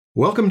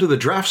Welcome to the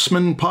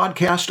Draftsman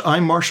Podcast.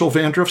 I'm Marshall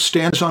Vandruff,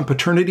 stands on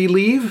paternity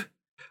leave,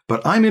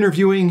 but I'm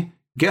interviewing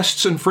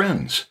guests and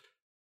friends.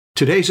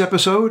 Today's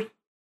episode,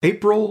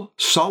 April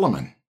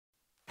Solomon.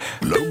 It's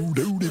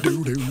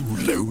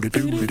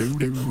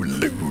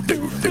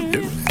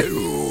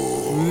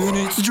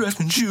the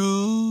Draftsman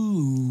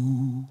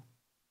Show.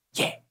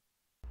 Yeah.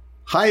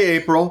 Hi,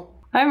 April.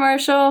 Hi,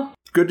 Marshall.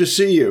 Good to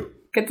see you.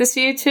 Good to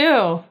see you,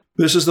 too.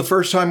 This is the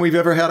first time we've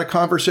ever had a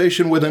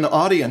conversation with an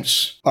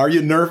audience. Are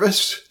you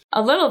nervous?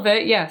 A little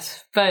bit,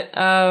 yes. But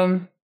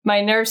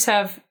my nerves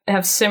have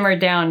simmered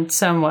down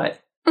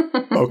somewhat.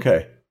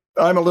 Okay.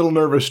 I'm a little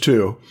nervous,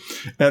 too.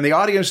 And the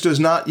audience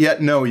does not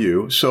yet know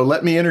you, so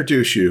let me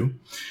introduce you.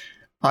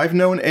 I've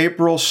known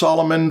April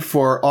Solomon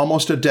for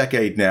almost a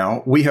decade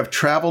now. We have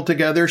traveled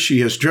together.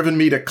 She has driven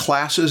me to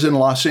classes in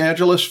Los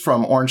Angeles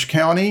from Orange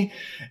County,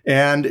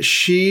 and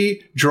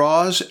she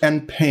draws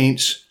and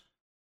paints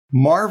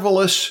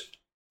marvelous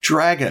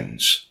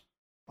dragons,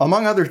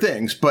 among other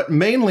things, but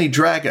mainly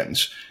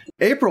dragons.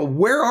 April,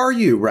 where are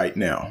you right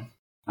now?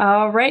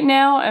 Right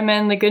now, I'm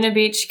in Laguna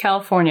Beach,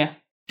 California.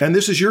 And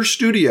this is your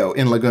studio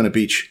in Laguna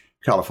Beach,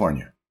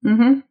 California.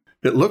 Mm-hmm.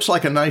 It looks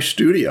like a nice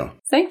studio.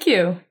 Thank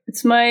you.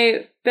 It's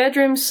my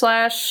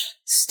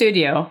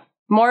bedroom/studio.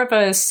 More of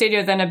a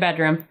studio than a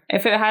bedroom.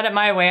 If it had it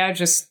my way, I'd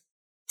just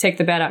take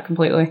the bed out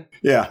completely.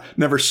 Yeah,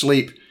 never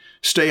sleep,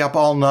 stay up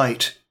all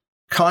night,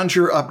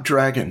 conjure up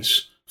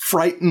dragons,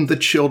 frighten the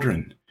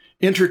children,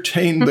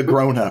 entertain the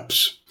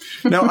grown-ups.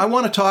 Now, I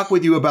want to talk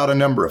with you about a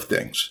number of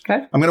things.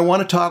 Okay. I'm going to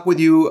want to talk with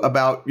you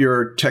about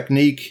your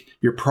technique,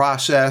 your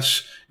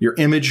process, your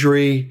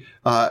imagery,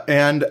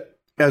 and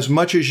as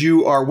much as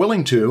you are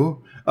willing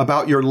to,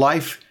 about your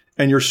life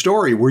and your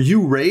story. Were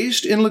you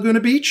raised in Laguna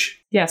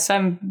Beach? Yes,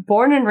 I'm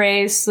born and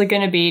raised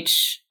Laguna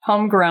Beach,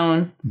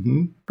 homegrown.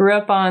 Mm-hmm. Grew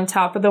up on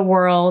top of the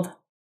world,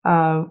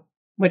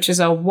 which is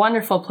a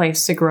wonderful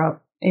place to grow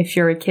up if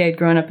you're a kid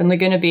growing up in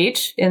Laguna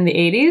Beach in the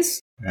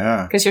 80s.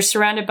 Yeah. Because you're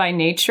surrounded by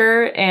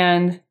nature,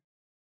 and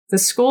the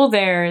school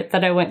there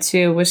that I went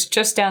to was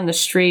just down the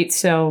street.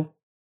 So,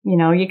 you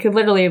know, you could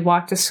literally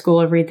walk to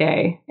school every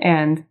day.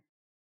 And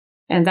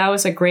that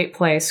was a great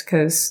place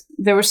because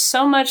there was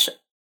so much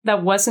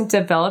that wasn't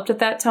developed at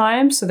that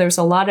time. So there was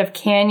a lot of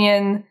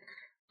canyon,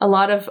 a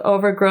lot of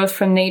overgrowth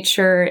from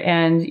nature,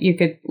 and you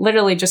could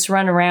literally just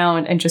run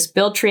around and just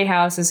build tree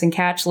houses and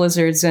catch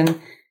lizards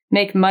and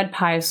make mud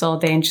pies all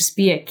day and just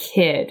be a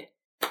kid.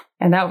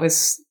 And that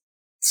was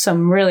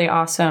some really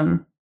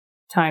awesome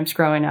times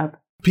growing up.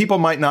 People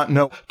might not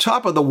know,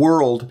 Top of the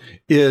World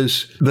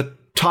is the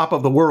top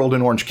of the world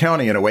in Orange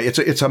County in a way.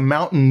 It's a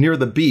mountain near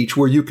the beach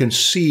where you can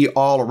see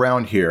all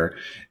around here.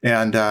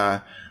 And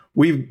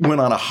we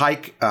went on a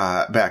hike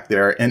back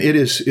there, and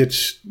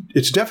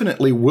it's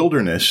definitely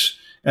wilderness.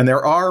 And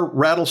there are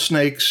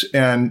rattlesnakes.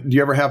 And do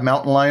you ever have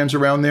mountain lions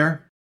around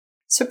there?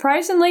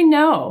 Surprisingly,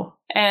 no.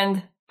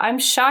 And I'm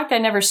shocked I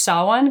never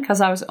saw one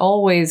because I was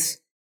always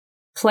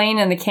playing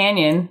in the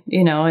canyon,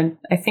 you know, and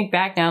I think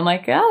back now, I'm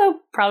like, oh, that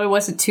probably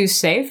wasn't too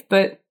safe,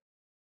 but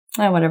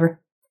whatever.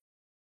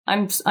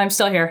 I'm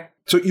still here.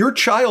 So your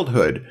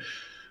childhood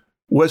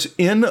was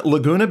in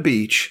Laguna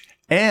Beach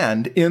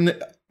and in,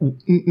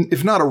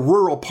 if not a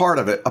rural part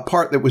of it, a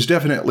part that was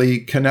definitely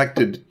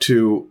connected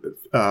to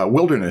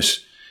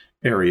wilderness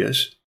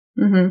areas.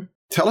 Mm-hmm.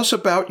 Tell us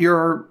about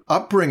your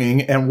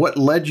upbringing and what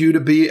led you to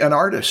be an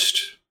artist.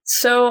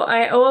 So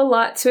I owe a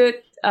lot to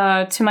it.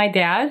 To my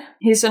dad.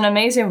 He's an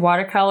amazing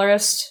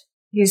watercolorist.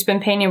 He's been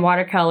painting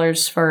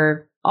watercolors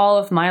for all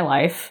of my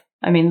life.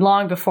 I mean,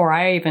 long before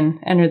I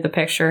even entered the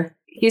picture.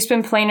 He's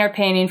been plein air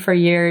painting for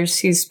years.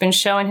 He's been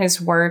showing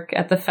his work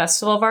at the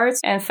Festival of Arts.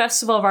 And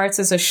Festival of Arts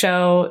is a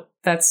show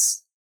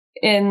that's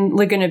in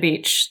Laguna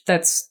Beach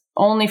that's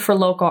only for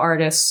local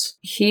artists.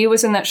 He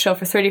was in that show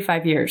for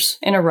 35 years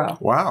in a row.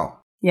 Wow.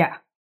 Yeah.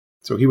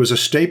 So he was a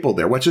staple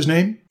there. What's his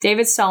name?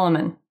 David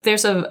Solomon.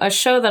 There's a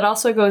show that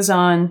also goes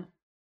on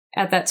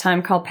at that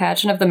time called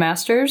Pageant of the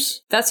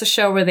Masters. That's a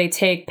show where they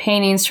take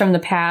paintings from the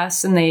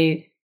past and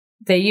they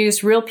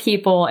use real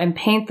people and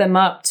paint them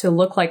up to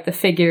look like the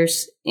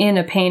figures in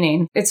a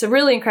painting. It's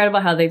really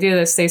incredible how they do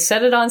this. They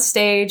set it on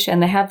stage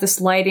and they have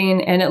this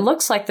lighting and it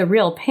looks like the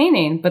real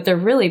painting, but they're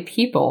really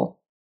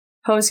people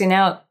posing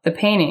out the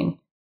painting.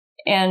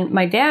 And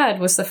my dad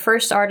was the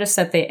first artist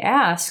that they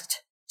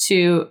asked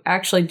to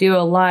actually do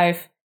a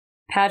live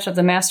Pageant of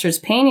the Masters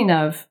painting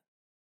of.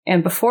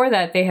 And before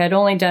that, they had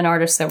only done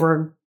artists that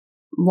were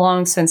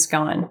long since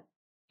gone.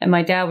 And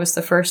my dad was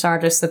the first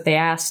artist that they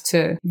asked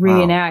to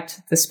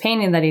reenact this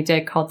painting that he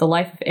did called The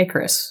Life of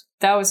Icarus.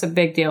 That was a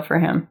big deal for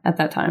him at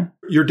that time.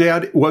 Your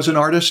dad was an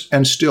artist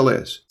and still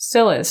is?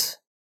 Still is.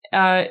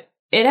 It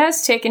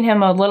has taken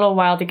him a little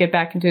while to get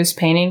back into his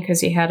painting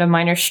because he had a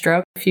minor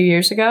stroke a few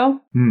years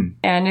ago.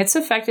 And it's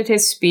affected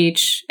his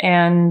speech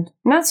and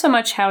not so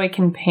much how he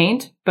can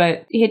paint,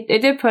 but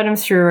it did put him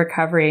through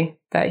recovery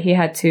that he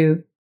had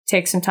to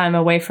take some time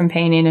away from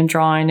painting and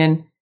drawing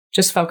and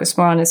just focus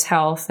more on his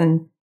health.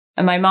 And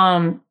my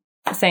mom,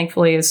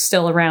 thankfully, is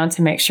still around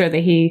to make sure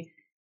that he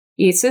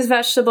eats his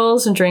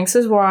vegetables and drinks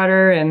his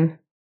water and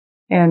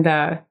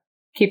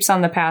keeps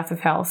on the path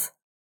of health.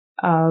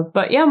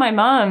 But yeah, my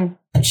mom,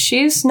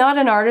 she's not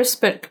an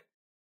artist, but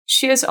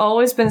she has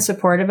always been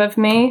supportive of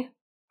me.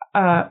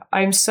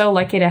 I'm so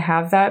lucky to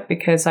have that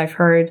because I've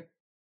heard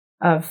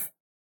of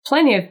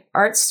plenty of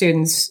art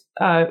students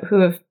who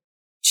have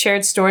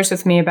shared stories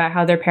with me about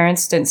how their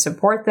parents didn't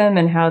support them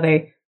and how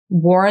they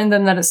warned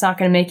them that it's not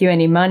going to make you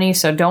any money.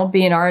 So don't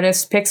be an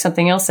artist. Pick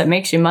something else that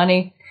makes you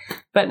money.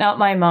 But not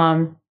my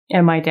mom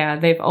and my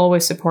dad. They've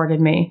always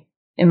supported me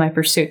in my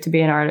pursuit to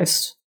be an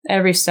artist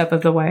every step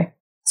of the way.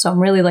 So I'm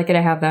really lucky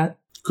to have that.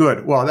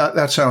 Good. Well,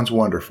 that sounds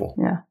wonderful.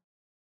 Yeah.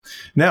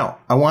 Now,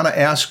 I want to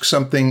ask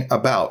something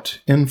about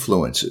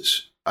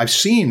influences. I've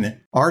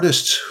seen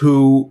artists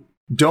who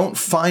don't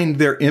find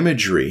their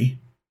imagery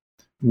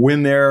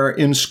when they're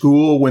in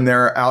school, when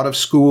they're out of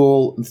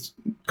school,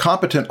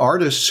 competent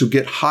artists who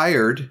get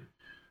hired,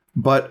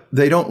 but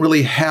they don't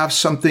really have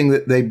something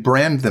that they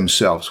brand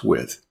themselves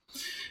with.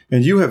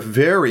 And you have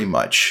very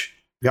much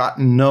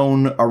gotten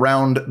known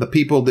around the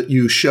people that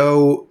you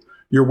show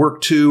your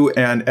work to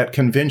and at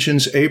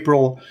conventions.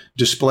 April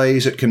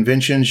displays at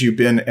conventions. You've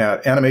been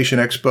at Animation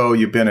Expo.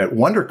 You've been at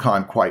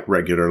WonderCon quite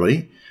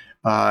regularly.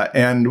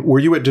 And were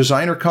you at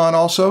DesignerCon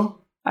also?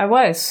 I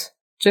was,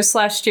 just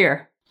last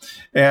year.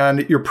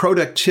 And your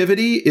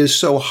productivity is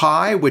so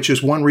high, which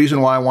is one reason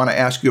why I want to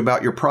ask you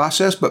about your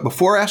process. But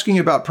before asking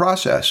you about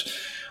process,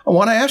 I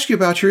want to ask you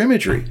about your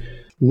imagery.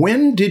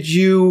 When did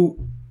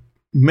you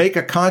make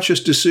a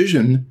conscious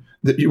decision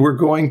that you were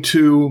going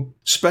to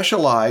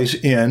specialize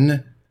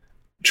in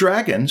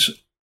dragons,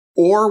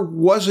 or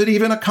was it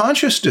even a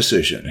conscious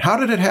decision? How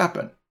did it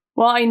happen?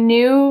 Well, I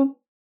knew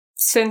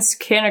since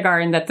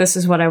kindergarten that this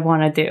is what I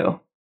want to do.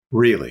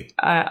 Really?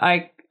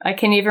 I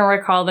can even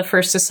recall the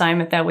first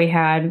assignment that we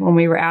had when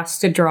we were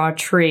asked to draw a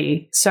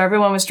tree. So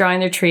everyone was drawing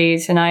their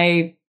trees, and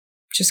I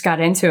just got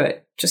into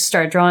it. Just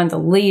started drawing the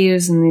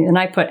leaves, and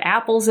I put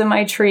apples in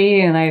my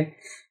tree, and I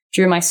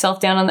drew myself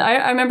down on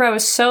I remember I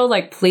was so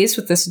pleased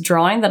with this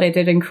drawing that I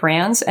did in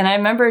crayons, and I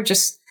remember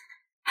just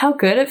how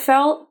good it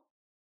felt.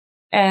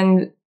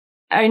 And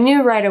I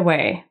knew right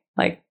away,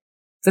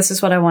 this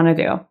is what I want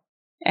to do.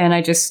 And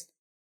I just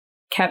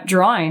kept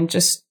drawing,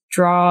 just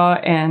draw,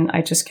 and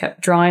I just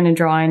kept drawing and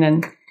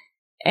drawing,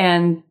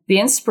 and the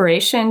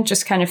inspiration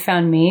just kind of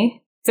found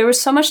me. There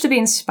was so much to be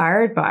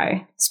inspired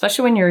by,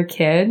 especially when you're a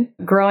kid,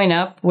 growing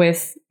up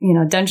with,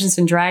 Dungeons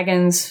and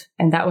Dragons,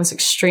 and that was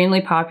extremely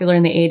popular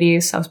in the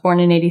 80s. I was born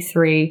in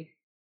 83,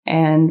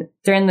 and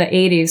during the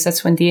 80s,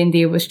 that's when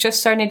D&D was just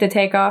starting to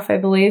take off, I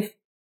believe.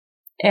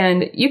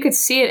 And you could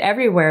see it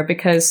everywhere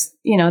because,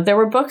 there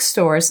were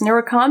bookstores and there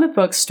were comic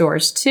book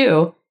stores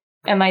too.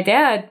 And my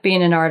dad,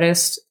 being an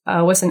artist,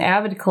 was an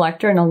avid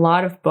collector in a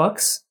lot of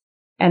books.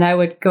 And I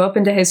would go up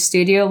into his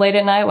studio late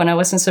at night when I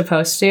wasn't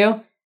supposed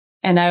to.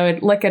 And I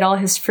would look at all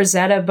his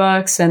Frazetta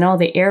books and all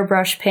the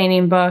airbrush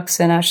painting books.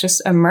 And I was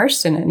just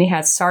immersed in it. And he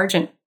had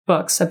Sargent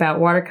books about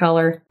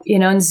watercolor.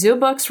 And zoo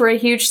books were a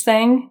huge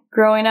thing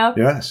growing up.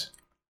 Yes.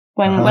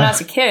 When I was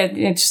a kid,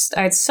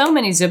 I had so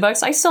many zoo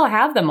books. I still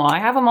have them all. I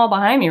have them all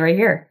behind me right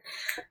here.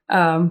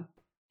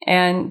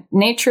 And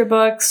nature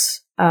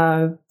books.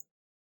 But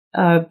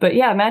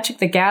yeah, Magic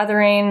the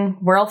Gathering,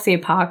 Werewolf of the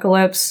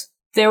Apocalypse.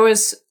 There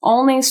was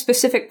only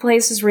specific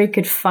places where you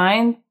could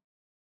find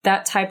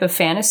that type of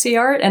fantasy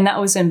art, and that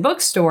was in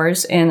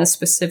bookstores, in a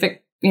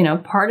specific,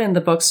 part in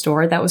the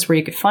bookstore. That was where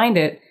you could find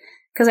it,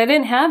 because I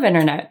didn't have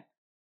internet.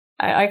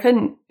 I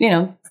couldn't,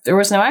 there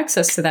was no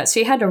access to that. So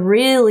you had to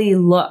really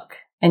look,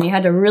 and you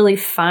had to really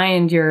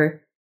find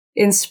your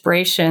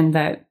inspiration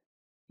that,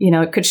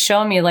 it could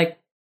show me,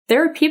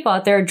 there are people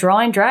out there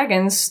drawing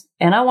dragons,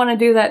 and I want to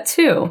do that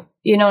too.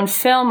 And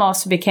film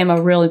also became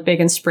a really big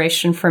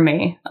inspiration for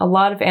me. A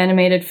lot of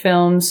animated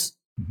films,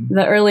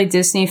 the early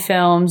Disney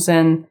films,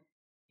 and,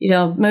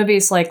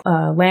 movies like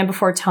Land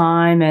Before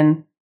Time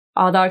and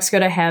All Dogs Go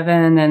to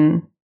Heaven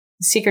and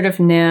Secret of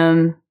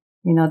Nim,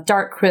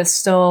 Dark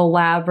Crystal,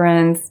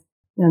 Labyrinth,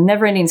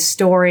 Neverending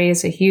Story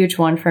is a huge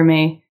one for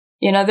me.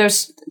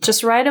 There's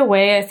just right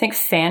away, I think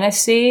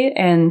fantasy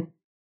and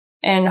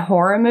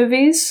horror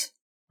movies,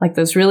 like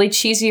those really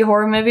cheesy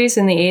horror movies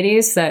in the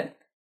 80s that,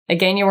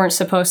 again, you weren't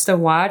supposed to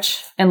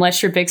watch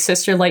unless your big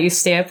sister let you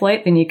stay up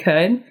late, then you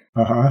could.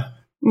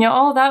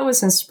 All that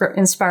was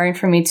inspiring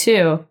for me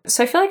too.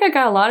 So I feel like I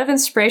got a lot of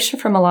inspiration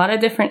from a lot of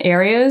different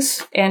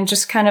areas, and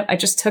just I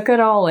just took it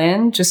all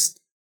in.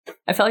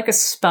 I felt like a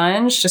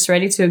sponge, just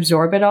ready to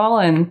absorb it all.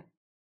 And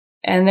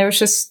there was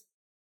just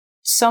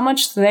so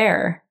much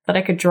there that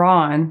I could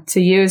draw on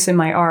to use in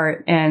my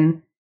art.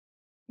 And,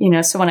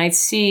 so when I'd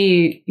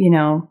see,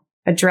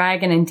 a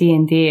dragon in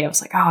D&D, I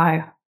was like, oh,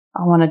 I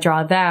want to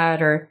draw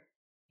that. Or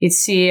you'd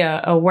see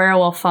a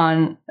werewolf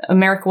on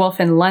American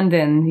Wolf in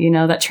London,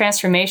 that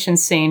transformation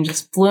scene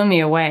just blew me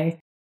away.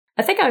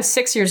 I think I was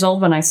 6 years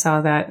old when I saw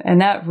that,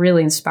 and that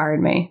really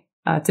inspired me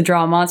to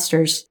draw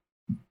monsters.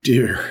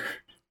 Dear.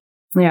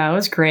 Yeah, it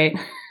was great.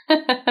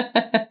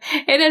 It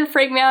didn't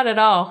freak me out at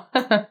all.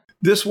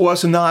 This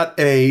was not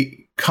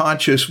a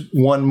conscious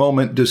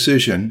one-moment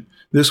decision.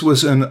 This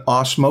was an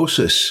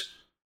osmosis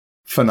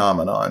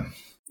phenomenon.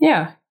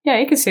 Yeah. Yeah,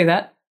 you can see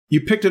that.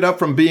 You picked it up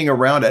from being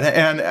around it.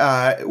 And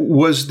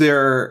was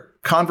there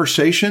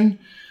conversation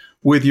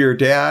with your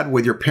dad,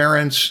 with your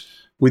parents,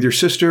 with your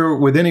sister,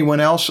 with anyone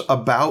else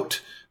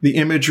about the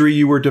imagery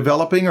you were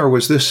developing? Or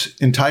was this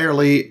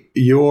entirely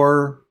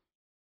your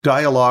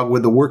dialogue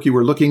with the work you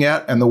were looking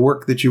at and the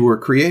work that you were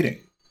creating?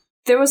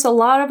 There was a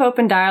lot of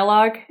open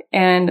dialogue,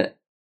 and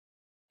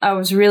I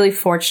was really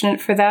fortunate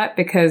for that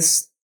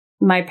because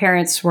my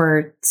parents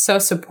were so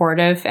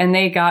supportive, and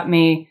they got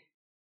me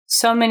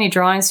so many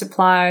drawing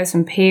supplies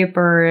and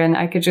paper, and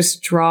I could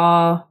just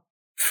draw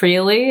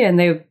freely, and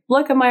they would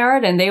look at my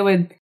art and they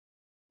would,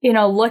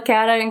 look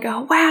at it and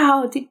go,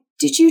 wow,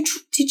 did you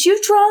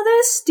draw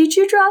this? Did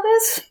you draw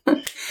this?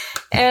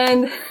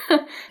 And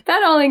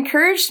that all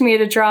encouraged me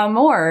to draw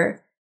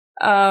more.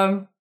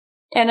 And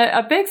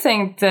a big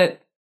thing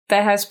that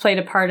has played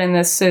a part in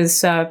this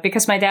is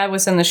because my dad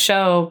was in the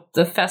show,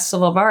 the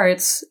Festival of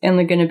Arts in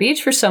Laguna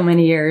Beach for so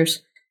many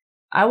years,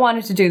 I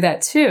wanted to do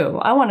that too.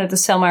 I wanted to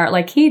sell my art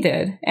like he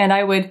did. And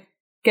I would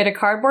get a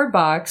cardboard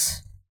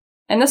box.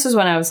 And this is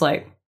when I was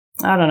like,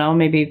 I don't know,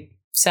 maybe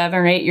 7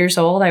 or 8 years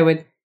old. I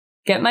would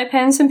get my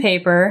pens and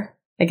paper.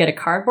 I get a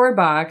cardboard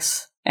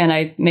box and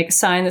I make a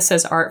sign that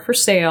says art for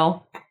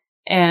sale.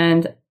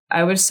 And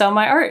I would sell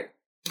my art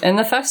in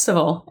the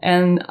festival.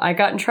 And I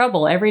got in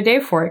trouble every day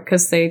for it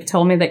because they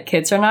told me that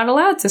kids are not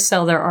allowed to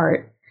sell their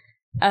art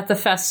at the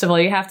festival.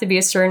 You have to be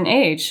a certain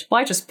age.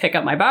 Well, I just pick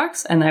up my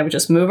box and I would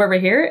just move over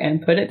here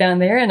and put it down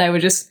there. And I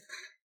would just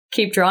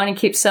keep drawing and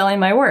keep selling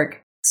my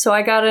work. So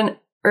I got an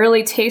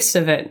early taste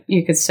of it,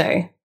 you could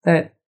say,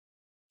 that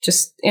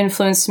just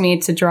influenced me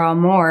to draw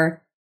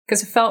more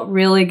because it felt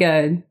really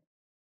good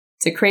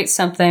to create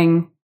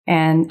something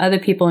and other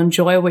people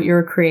enjoy what you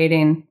were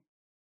creating.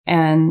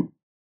 And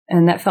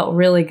that felt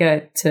really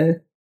good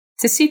to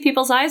see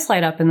people's eyes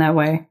light up in that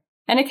way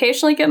and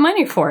occasionally get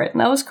money for it.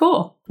 And that was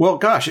cool. Well,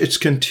 gosh, it's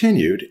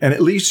continued, and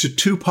it leads to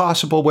 2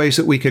 possible ways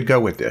that we could go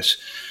with this.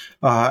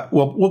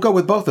 We'll go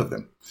with both of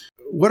them.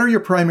 What are your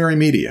primary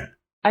media?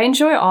 I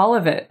enjoy all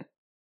of it.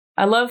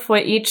 I love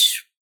what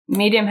each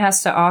medium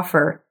has to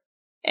offer.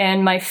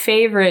 And my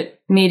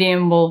favorite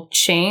medium will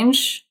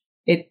change.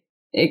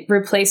 It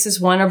replaces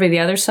one over the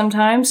other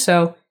sometimes.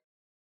 So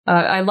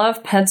I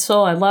love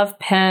pencil. I love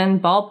pen.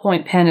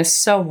 Ballpoint pen is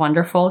so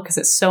wonderful because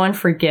it's so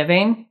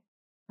unforgiving.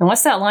 And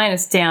once that line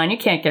is down, you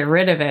can't get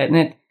rid of it.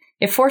 And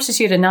it forces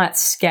you to not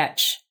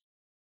sketch.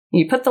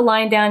 You put the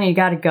line down and you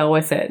got to go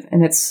with it.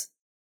 And it's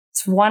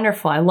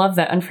wonderful. I love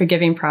that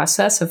unforgiving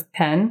process of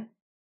pen.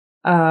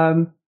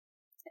 So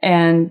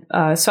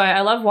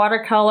I love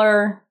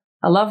watercolor.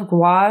 I love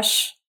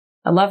gouache.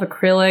 I love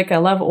acrylic. I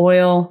love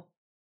oil.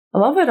 I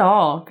love it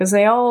all because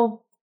they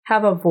all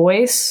have a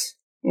voice.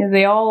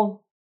 They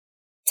all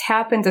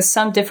tap into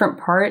some different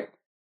part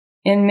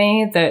in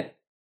me that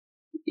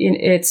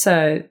it's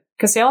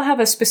because they all have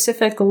a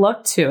specific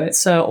look to it.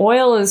 So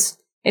oil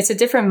it's a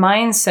different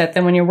mindset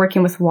than when you're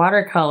working with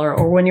watercolor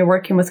or when you're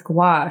working with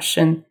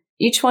gouache. And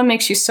each one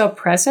makes you so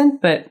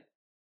present, but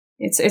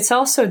it's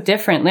also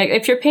different. Like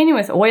if you're painting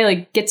with oil,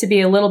 you get to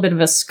be a little bit of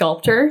a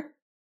sculptor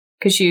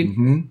because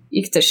you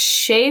get to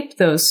shape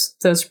those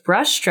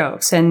brush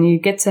strokes and you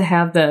get to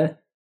have the,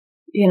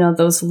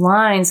 those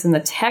lines and the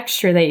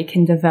texture that you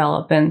can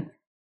develop. And,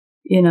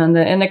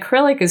 and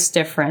acrylic is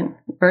different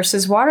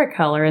versus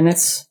watercolor. And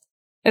it's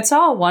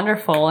all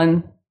wonderful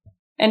and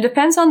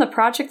depends on the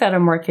project that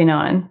I'm working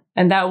on.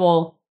 And that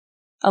will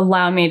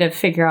allow me to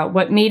figure out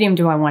what medium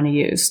do I want to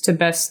use to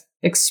best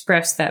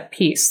express that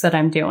piece that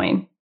I'm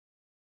doing.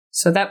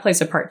 So that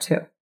plays a part too.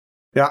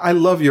 Yeah, I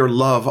love your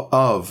love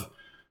of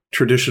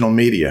traditional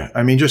media.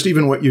 I mean, just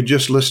even what you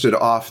just listed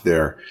off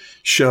there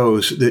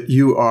shows that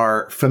you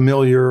are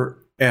familiar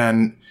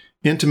and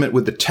intimate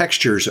with the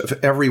textures of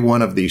every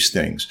one of these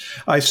things.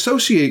 I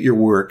associate your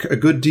work a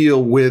good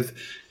deal with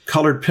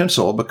colored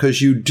pencil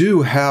because you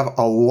do have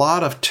a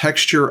lot of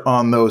texture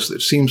on those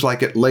that seems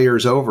like it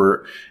layers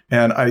over.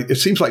 And it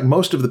seems like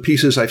most of the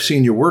pieces I've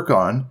seen you work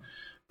on,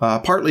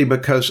 partly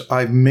because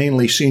I've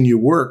mainly seen you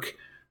work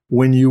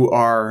when you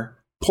are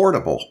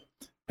portable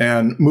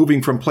and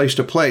moving from place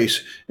to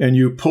place, and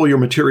you pull your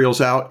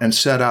materials out and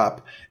set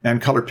up,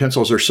 and colored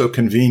pencils are so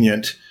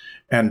convenient,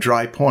 and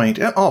dry point,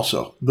 and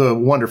also the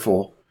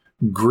wonderful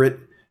grit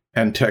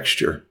and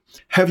texture.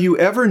 Have you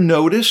ever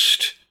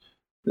noticed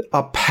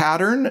a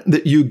pattern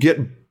that you get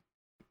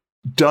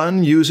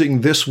done using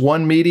this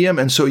one medium,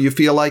 and so you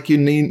feel like you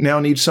now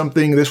need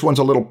something, this one's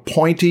a little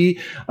pointy,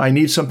 I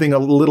need something a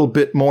little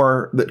bit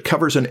more that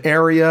covers an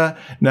area,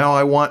 now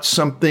I want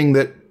something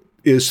that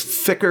is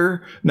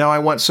thicker. Now I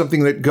want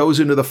something that goes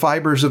into the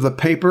fibers of the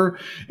paper.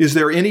 Is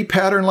there any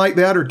pattern like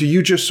that, or do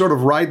you just sort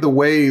of ride the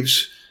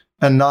waves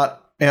and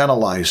not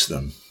analyze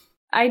them?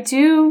 I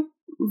do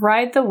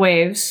ride the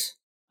waves.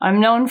 I'm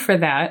known for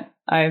that.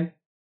 I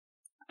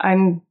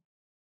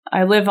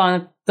live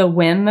on the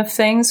whim of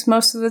things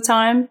most of the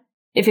time.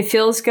 If it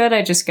feels good,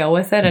 I just go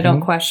with it. I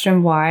don't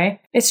question why.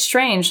 It's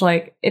strange.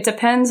 Like, it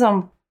depends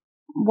on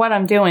what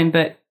I'm doing,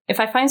 but if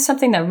I find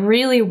something that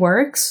really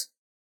works,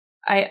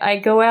 I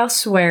go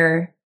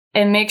elsewhere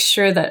and make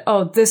sure that,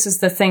 oh, this is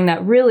the thing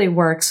that really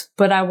works,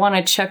 but I want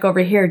to check over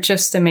here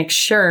just to make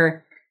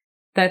sure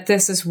that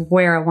this is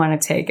where I want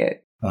to take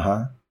it.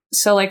 Uh-huh.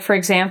 So, like, for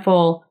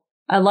example,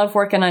 I love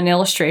working on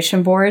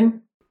illustration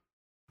board,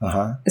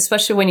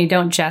 especially when you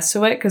don't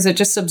gesso it, because it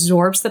just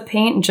absorbs the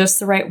paint in just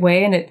the right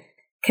way, and it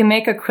can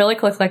make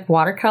acrylic look like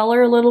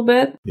watercolor a little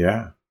bit.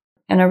 Yeah.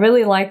 And I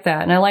really like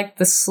that. And I like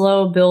the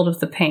slow build of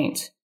the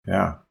paint.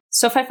 Yeah.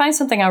 So if I find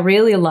something I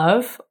really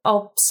love,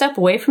 I'll step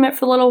away from it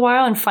for a little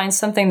while and find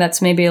something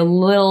that's maybe a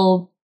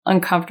little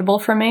uncomfortable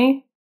for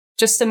me,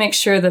 just to make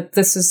sure that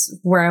this is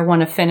where I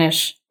want to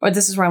finish, or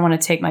this is where I want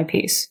to take my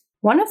piece.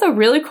 One of the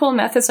really cool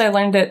methods I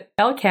learned at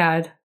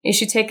LCAD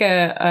is you take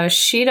a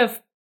sheet of,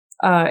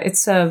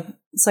 it's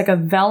like a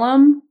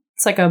vellum,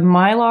 it's like a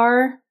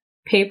mylar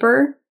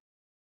paper,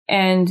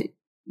 and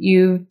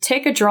you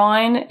take a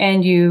drawing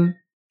and you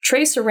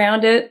trace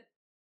around it,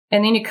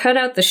 and then you cut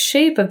out the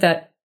shape of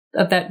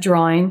that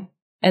drawing,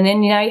 and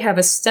then now you have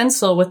a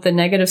stencil with the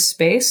negative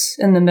space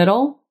in the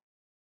middle,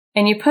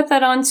 and you put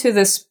that onto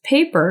this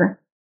paper,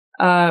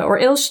 you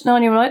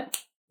know what?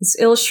 It's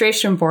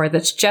illustration board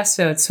that's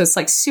gessoed, so it's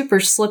like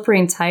super slippery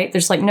and tight.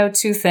 There's like no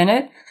tooth in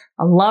it.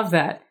 I love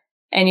that.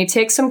 And you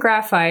take some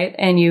graphite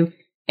and you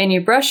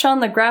brush on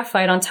the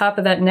graphite on top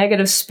of that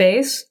negative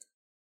space,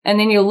 and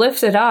then you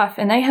lift it off,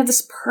 and now you have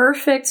this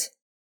perfect.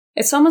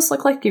 It's almost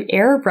like you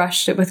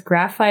airbrushed it with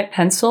graphite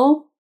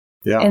pencil.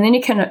 Yeah. And then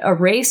you can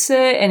erase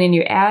it, and then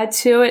you add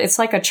to it. It's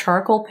like a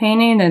charcoal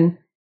painting,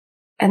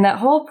 and that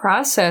whole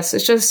process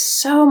is just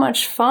so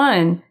much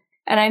fun.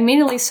 And I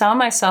immediately saw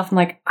myself, I'm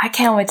like, I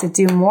can't wait to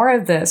do more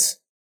of this.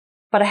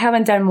 But I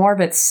haven't done more of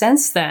it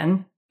since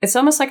then. It's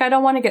almost like I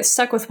don't want to get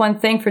stuck with one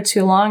thing for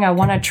too long. I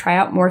want to try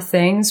out more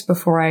things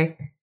before I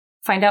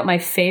find out my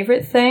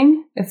favorite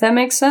thing, if that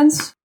makes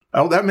sense.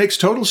 Oh, that makes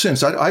total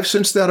sense. I've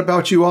sensed that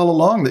about you all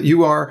along, that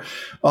you are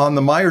on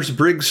the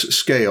Myers-Briggs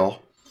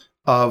scale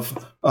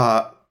of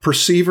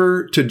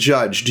perceiver to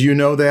judge. Do you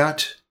know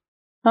that?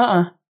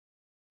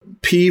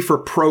 P for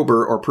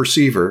prober or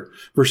perceiver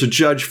versus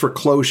judge for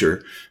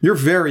closure. You're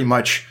very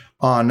much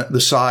on the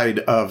side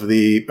of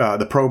the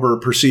prober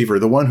perceiver,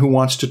 the one who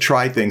wants to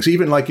try things.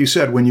 Even like you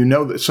said, when you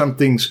know that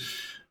something's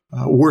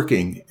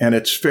working and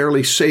it's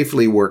fairly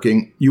safely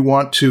working, you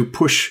want to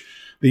push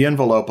the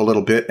envelope a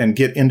little bit and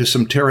get into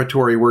some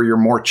territory where you're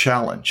more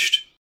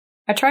challenged.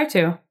 I try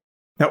to.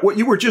 Now, what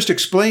you were just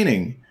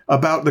explaining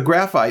about the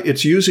graphite,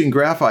 it's using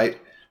graphite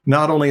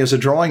not only as a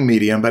drawing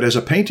medium, but as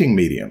a painting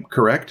medium,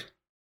 correct?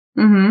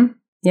 Mm-hmm.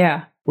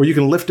 Yeah. Or you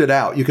can lift it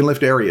out. You can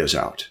lift areas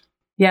out.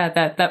 Yeah,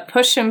 that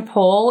push and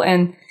pull.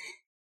 And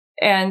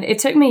it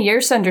took me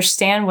years to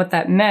understand what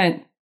that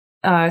meant,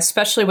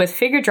 especially with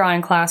figure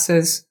drawing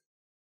classes,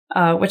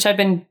 which I've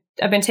been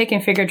taking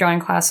figure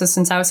drawing classes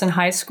since I was in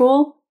high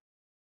school.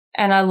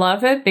 And I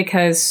love it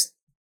because,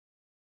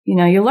 you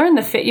know, you learn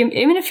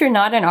even if you're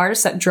not an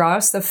artist that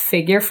draws the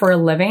figure for a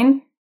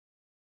living,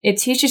 it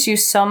teaches you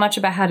so much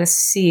about how to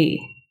see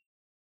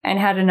and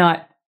how to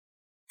not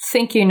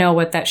think you know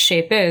what that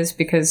shape is,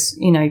 because,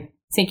 you know, you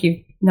think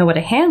you know what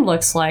a hand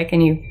looks like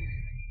and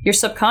your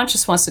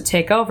subconscious wants to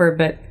take over.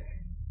 But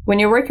when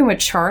you're working with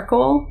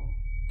charcoal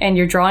and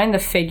you're drawing the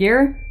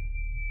figure,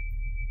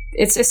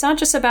 it's not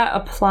just about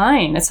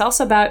applying, it's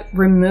also about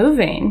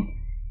removing.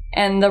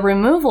 And the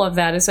removal of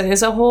that is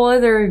a whole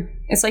other,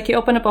 it's like you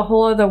open up a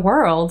whole other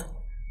world.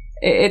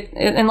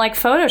 And like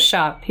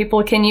Photoshop,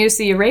 people can use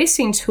the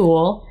erasing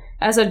tool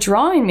as a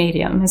drawing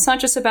medium. It's not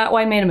just about,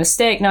 I made a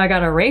mistake, now I got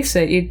to erase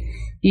it. You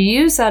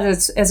use that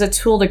as a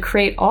tool to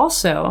create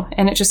also,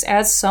 and it just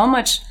adds so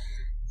much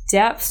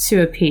depth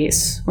to a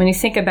piece when you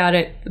think about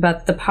it,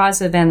 about the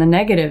positive and the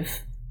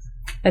negative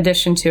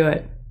addition to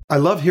it. I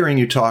love hearing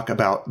you talk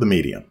about the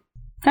medium.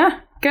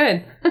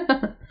 Good.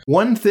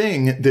 One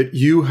thing that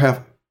you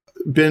have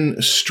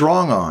been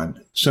strong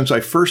on since I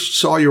first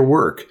saw your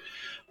work,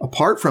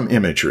 apart from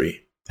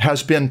imagery,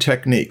 has been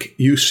technique.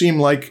 You seem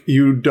like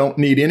you don't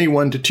need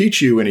anyone to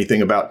teach you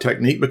anything about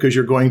technique because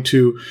you're going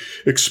to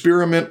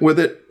experiment with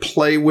it,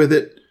 play with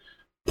it,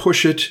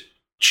 push it,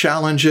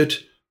 challenge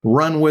it,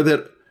 run with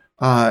it,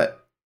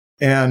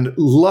 and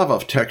love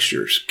of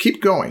textures.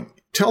 Keep going.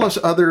 Tell us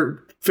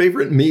other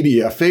favorite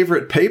media,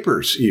 favorite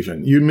papers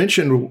even. You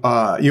mentioned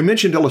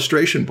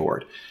illustration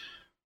board.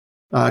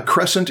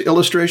 Crescent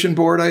illustration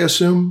board, I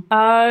assume?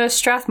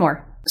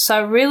 Strathmore.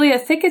 So really, I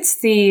think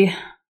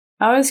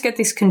I always get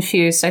these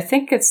confused. I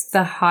think it's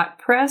the hot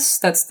press.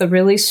 That's the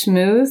really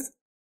smooth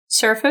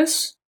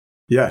surface.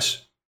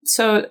 Yes.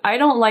 So I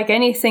don't like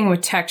anything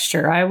with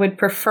texture. I would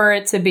prefer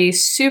it to be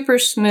super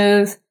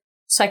smooth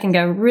so I can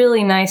get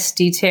really nice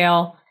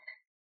detail.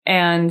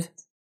 And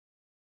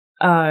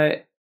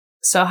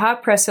so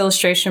hot press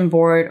illustration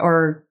board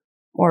or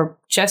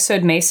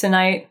gessoed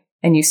masonite,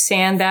 and you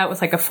sand that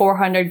with like a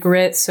 400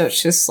 grit, so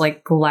it's just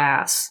like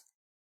glass.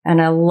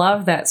 And I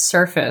love that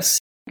surface.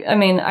 I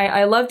mean,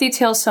 I love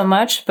detail so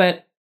much,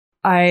 but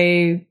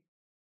I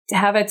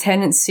have a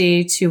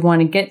tendency to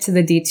want to get to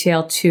the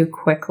detail too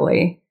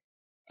quickly.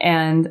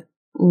 And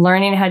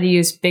learning how to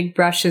use big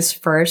brushes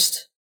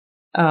first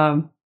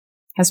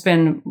has has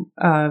been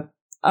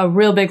a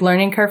real big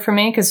learning curve for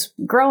me, because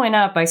growing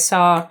up, I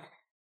saw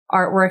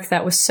artwork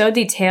that was so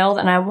detailed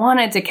and I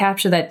wanted to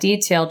capture that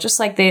detail. Just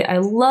like I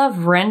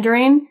love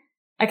rendering.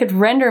 I could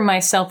render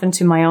myself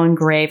into my own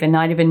grave and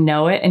not even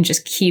know it and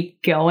just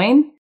keep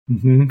going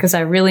because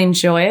I really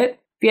enjoy it.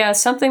 But yeah,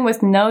 something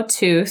with no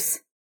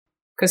tooth,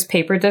 because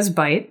paper does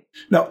bite.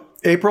 Now,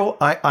 April,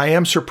 I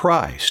am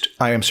surprised.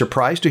 I am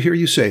surprised to hear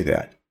you say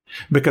that,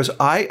 because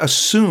I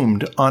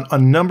assumed on a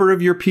number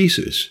of your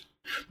pieces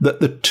that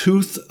the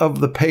tooth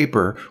of the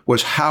paper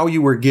was how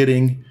you were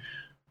getting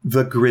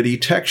the gritty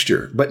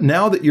texture. But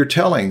now that you're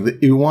telling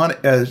that you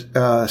want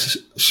a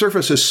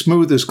surface as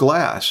smooth as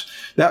glass,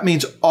 that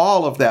means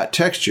all of that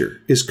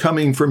texture is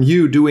coming from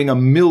you doing a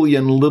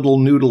million little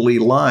noodly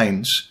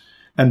lines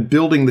and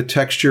building the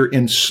texture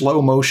in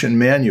slow motion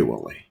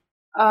manually.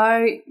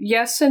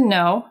 Yes and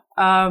no.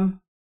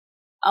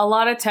 A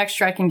lot of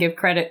texture I can give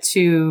credit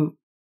to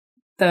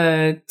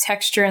the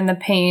texture in the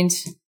paint,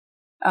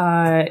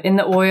 in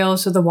the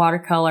oils or the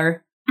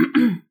watercolor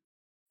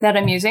that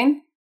I'm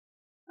using.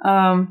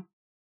 And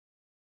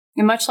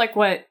much like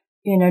what,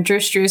 Drew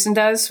Struzan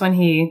does when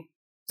he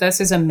does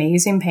his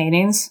amazing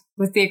paintings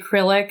with the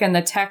acrylic and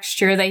the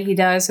texture that he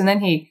does. And then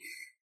he,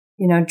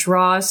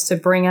 draws to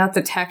bring out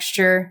the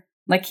texture.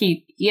 Like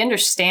he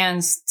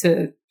understands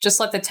to just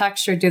let the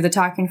texture do the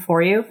talking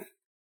for you.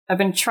 I've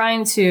been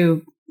trying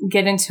to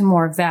get into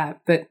more of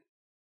that, but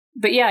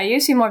yeah,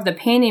 using more of the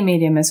painting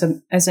medium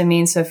as a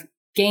means of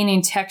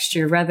gaining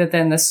texture rather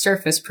than the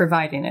surface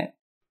providing it.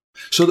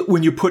 So that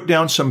when you put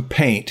down some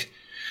paint,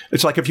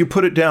 it's like if you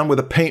put it down with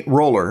a paint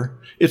roller,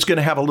 it's going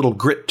to have a little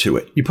grit to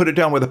it. You put it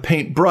down with a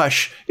paint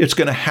brush, it's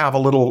going to have a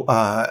little,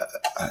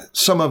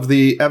 some of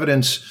the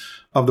evidence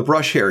of the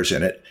brush hairs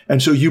in it.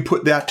 And so you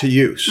put that to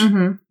use.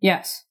 Mm-hmm.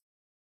 Yes.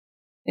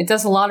 It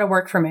does a lot of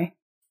work for me.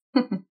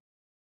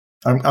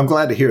 I'm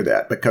glad to hear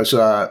that, because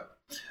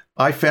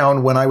I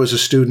found when I was a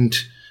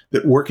student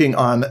that working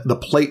on the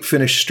plate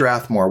finish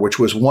Strathmore, which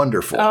was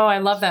wonderful. Oh, I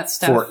love that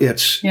stuff. For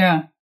its,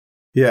 yeah,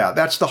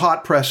 that's the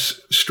hot press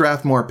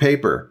Strathmore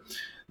paper.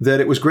 That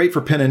it was great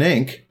for pen and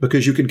ink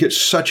because you could get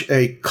such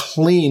a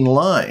clean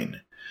line,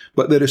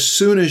 but that as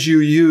soon as you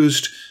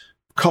used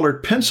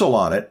colored pencil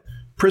on it,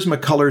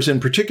 Prismacolors in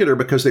particular,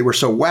 because they were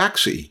so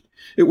waxy,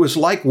 it was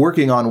like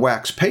working on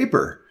wax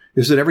paper,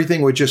 is that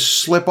everything would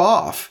just slip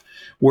off.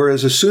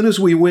 Whereas as soon as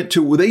we went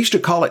to, they used to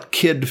call it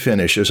kid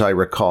finish, as I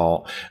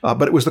recall,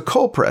 but it was the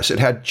cold press. It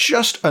had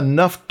just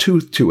enough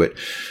tooth to it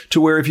to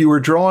where if you were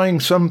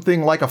drawing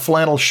something like a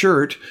flannel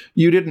shirt,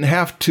 you didn't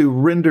have to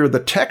render the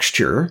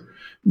texture.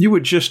 You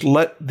would just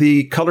let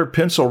the colored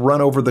pencil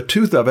run over the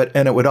tooth of it,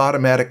 and it would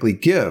automatically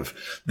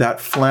give that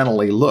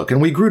flannelly look.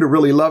 And we grew to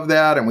really love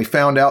that, and we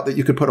found out that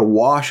you could put a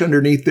wash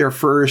underneath there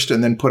first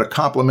and then put a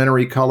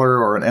complementary color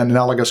or an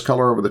analogous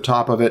color over the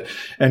top of it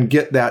and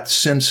get that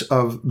sense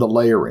of the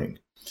layering.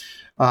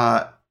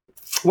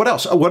 What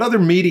else? What other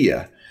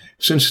media?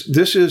 Since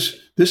this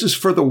is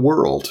for the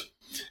world,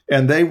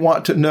 and they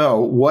want to know,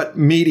 what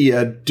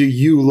media do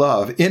you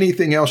love?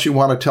 Anything else you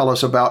want to tell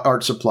us about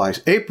art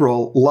supplies?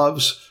 April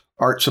loves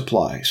art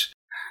supplies.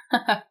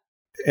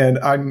 And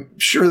I'm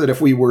sure that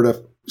if we were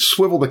to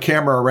swivel the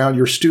camera around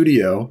your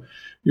studio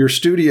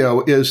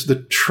is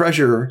the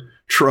treasure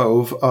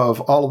trove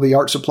of all of the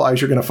art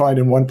supplies you're going to find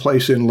in one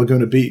place in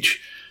Laguna Beach.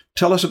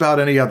 Tell us about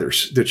any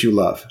others that you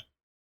love.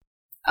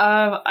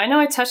 I know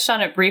I touched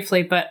on it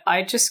briefly, but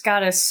I just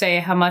got to say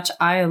how much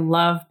I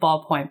love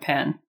ballpoint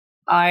pen.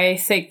 I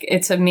think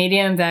it's a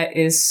medium that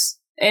is,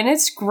 and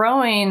it's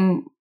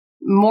growing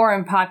more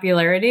in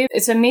popularity.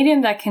 It's a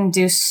medium that can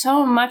do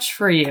so much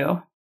for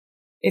you.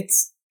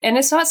 It's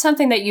not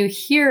something that you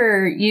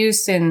hear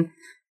used in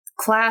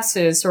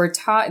classes or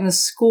taught in the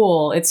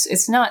school.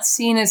 It's not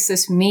seen as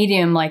this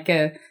medium like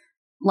a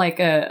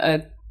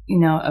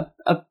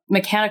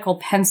mechanical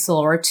pencil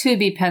or a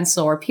 2B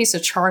pencil or a piece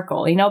of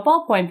charcoal.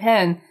 Ballpoint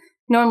pen,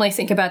 normally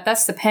think about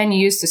that's the pen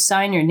you use to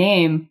sign your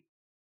name,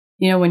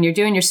 when you're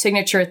doing your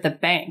signature at the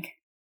bank.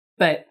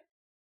 But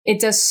it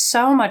does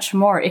so much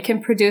more. It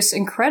can produce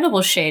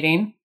incredible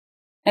shading,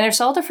 and there's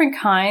all different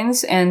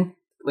kinds. And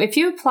if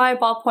you apply a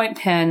ballpoint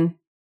pen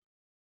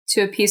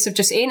to a piece of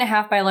just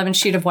 8.5 by 11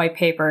 sheet of white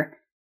paper,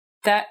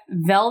 that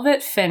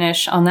velvet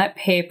finish on that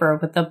paper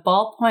with the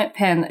ballpoint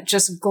pen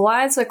just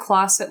glides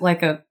across it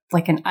like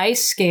an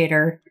ice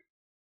skater,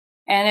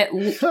 and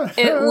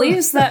it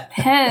leaves that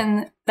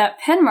pen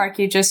mark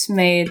you just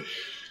made.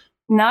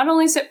 Not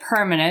only is it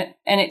permanent,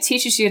 and it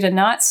teaches you to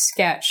not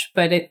sketch,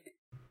 but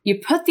you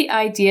put the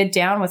idea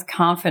down with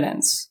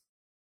confidence.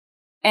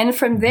 And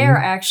from there,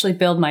 I actually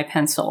build my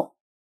pencil.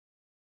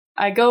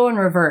 I go in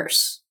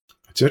reverse.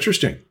 That's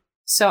interesting.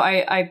 So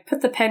I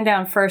put the pen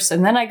down first,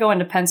 and then I go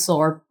into pencil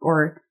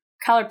or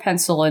colored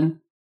pencil, and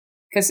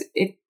because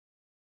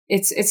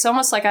it's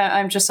almost like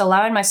I'm just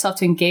allowing myself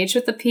to engage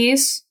with the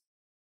piece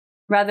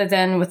rather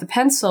than with the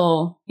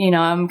pencil.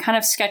 I'm kind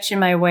of sketching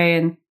my way,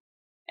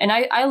 and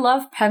I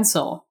love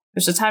pencil.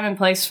 There's a time and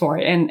place for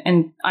it.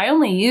 And I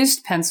only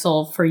used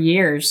pencil for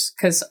years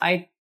because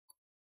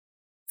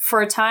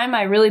for a time,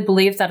 I really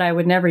believed that I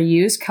would never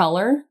use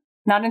color.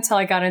 Not until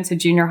I got into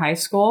junior high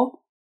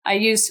school. I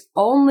used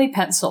only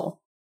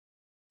pencil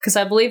because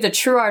I believed a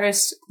true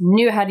artist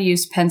knew how to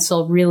use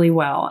pencil really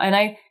well. And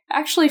I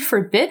actually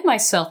forbid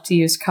myself to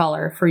use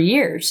color for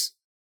years.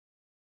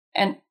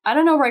 And I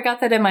don't know where I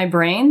got that in my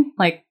brain.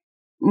 Like,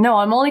 no,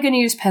 I'm only going to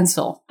use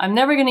pencil. I'm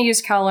never going to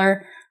use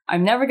color.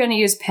 I'm never going to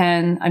use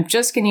pen. I'm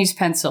just going to use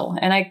pencil.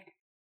 And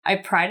I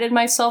prided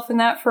myself in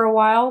that for a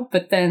while,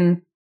 but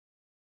then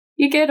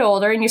you get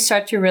older and you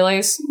start to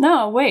realize,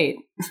 no, wait,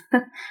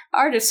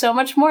 art is so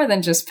much more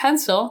than just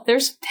pencil.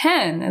 There's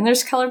pen and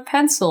there's colored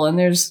pencil and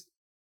there's,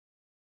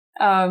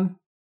 in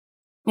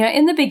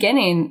the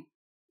beginning,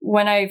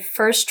 when I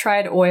first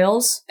tried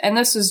oils, and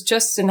this was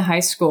just in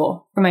high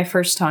school for my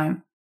first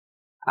time,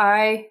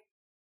 I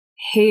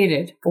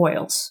hated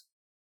oils.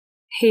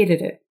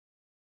 Hated it.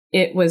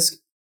 It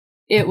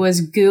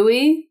was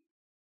gooey.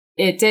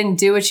 It didn't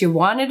do what you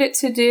wanted it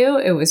to do.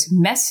 It was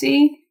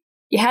messy.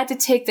 You had to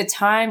take the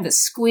time to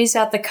squeeze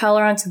out the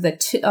color onto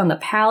on the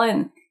palette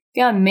and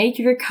you gotta make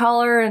your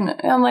color. And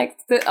I'm like,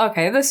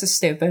 okay, this is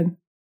stupid.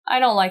 I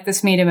don't like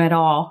this medium at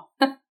all.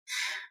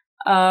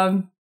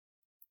 And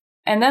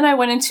then I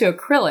went into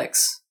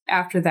acrylics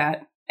after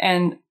that.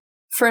 And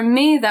for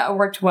me, that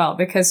worked well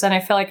because then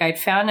I felt like I'd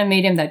found a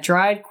medium that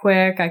dried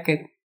quick. I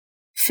could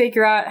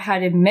figure out how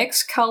to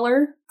mix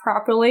color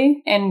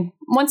properly. And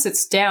once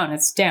it's down,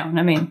 it's down.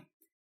 I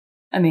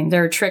mean,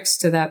 there are tricks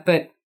to that,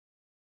 but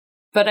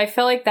I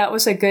felt like that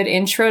was a good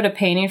intro to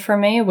painting for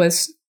me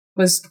was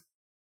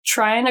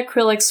trying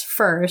acrylics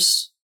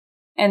first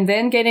and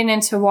then getting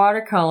into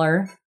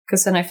watercolor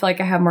because then I feel like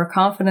I have more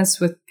confidence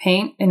with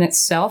paint in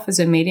itself as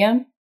a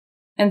medium.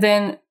 And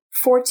then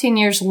 14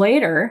 years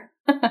later,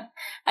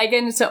 I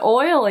get into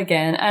oil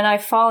again and I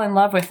fall in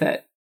love with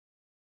it.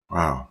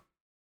 Wow.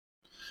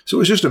 So it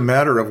was just a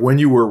matter of when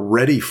you were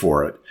ready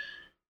for it.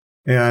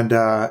 And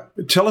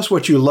tell us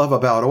what you love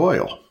about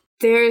oil.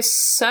 There's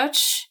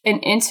such an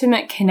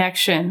intimate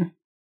connection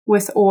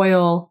with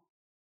oil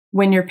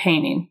when you're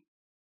painting.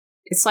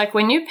 It's like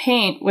when you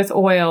paint with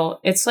oil,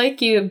 it's like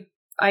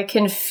I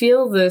can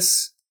feel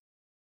this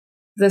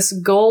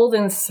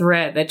golden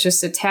thread that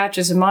just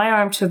attaches my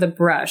arm to the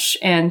brush.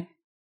 And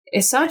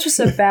it's not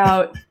just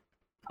about,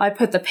 I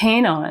put the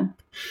paint on.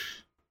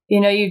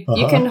 You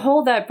can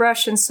hold that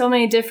brush in so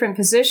many different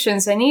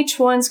positions and each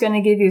one's going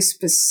to give you a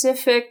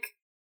specific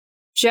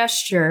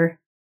gesture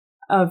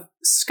of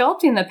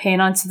sculpting the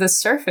paint onto the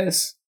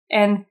surface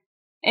and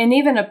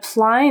even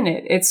applying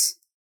it.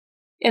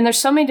 And there's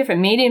so many different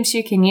mediums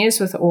you can use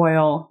with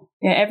oil.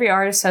 Every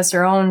artist has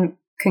their own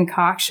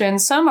concoction.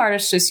 Some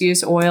artists just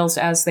use oils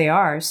as they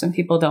are. Some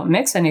people don't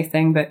mix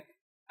anything, but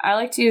I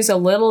like to use a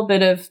little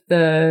bit of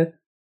the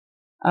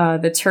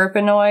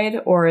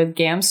terpenoid or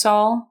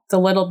Gamsol, the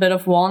little bit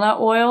of walnut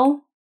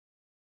oil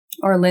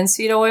or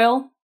linseed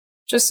oil.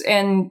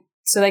 And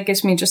so that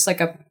gives me just like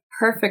a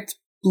perfect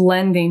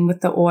blending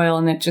with the oil,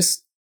 and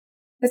it's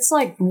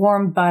like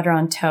warm butter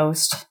on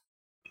toast.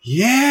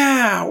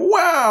 Yeah,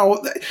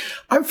 wow.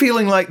 I'm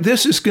feeling like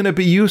this is going to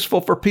be useful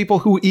for people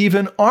who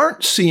even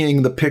aren't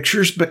seeing the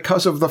pictures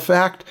because of the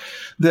fact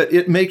that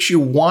it makes you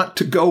want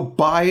to go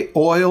buy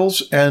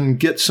oils and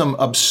get some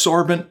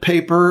absorbent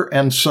paper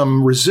and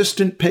some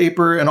resistant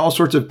paper and all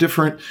sorts of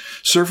different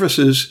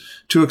surfaces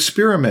to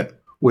experiment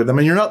with them.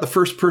 And you're not the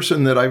first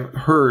person that I've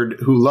heard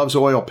who loves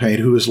oil paint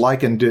who has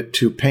likened it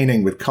to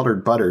painting with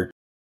colored butter.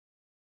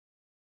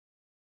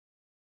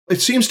 It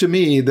seems to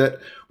me that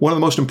one of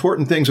the most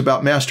important things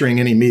about mastering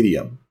any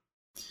medium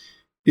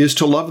is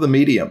to love the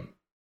medium,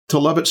 to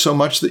love it so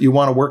much that you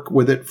want to work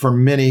with it for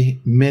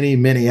many, many,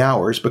 many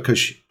hours,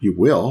 because you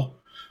will.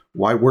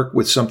 Why work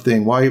with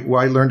something? Why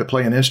learn to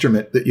play an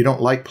instrument that you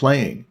don't like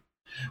playing?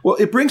 Well,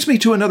 it brings me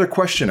to another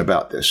question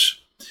about this,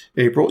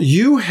 April.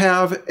 You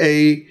have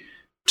a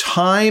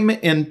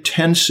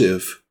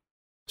time-intensive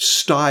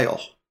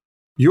style.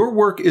 Your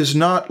work is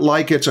not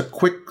like it's a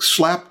quick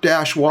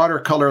slapdash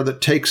watercolor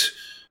that takes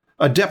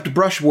adept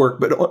brushwork,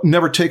 but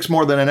never takes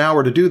more than an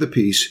hour to do the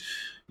piece.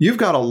 You've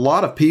got a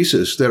lot of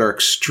pieces that are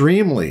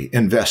extremely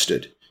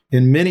invested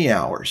in many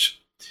hours.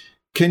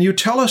 Can you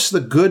tell us the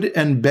good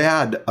and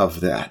bad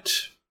of that?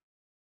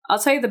 I'll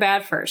tell you the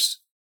bad first.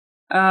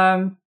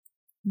 The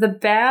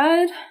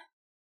bad,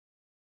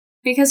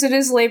 because it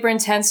is labor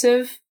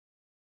intensive,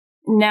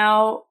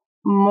 now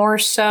more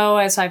so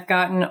as I've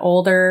gotten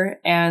older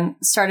and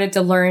started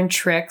to learn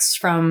tricks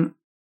from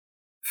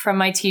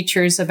my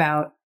teachers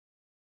about,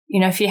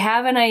 if you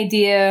have an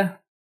idea,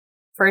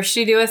 first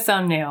you do a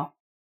thumbnail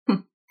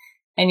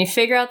and you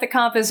figure out the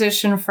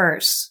composition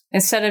first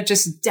instead of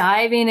just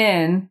diving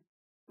in,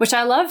 which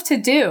I love to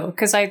do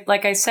because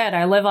like I said,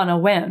 I live on a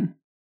whim.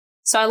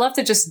 So I love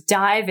to just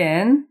dive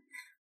in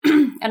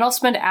and I'll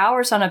spend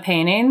hours on a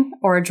painting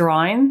or a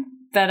drawing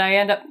that I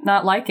end up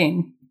not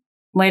liking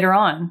later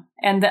on.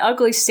 And the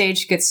ugly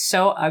stage gets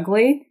so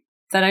ugly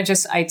that I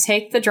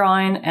take the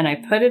drawing and I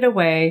put it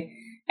away.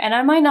 And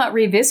I might not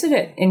revisit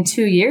it in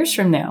 2 years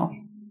from now.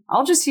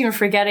 I'll just even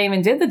forget I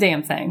even did the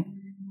damn thing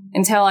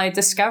until I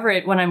discover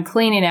it when I'm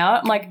cleaning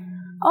out. I'm like,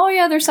 oh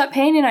yeah, there's that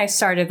painting I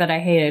started that I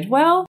hated.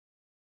 Well,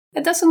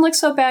 it doesn't look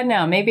so bad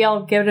now. Maybe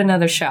I'll give it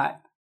another shot.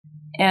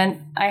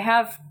 And I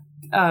have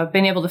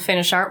been able to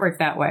finish artwork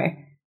that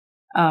way.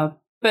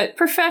 But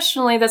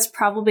professionally, that's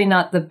probably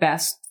not the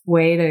best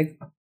way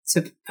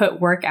to put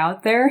work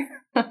out there.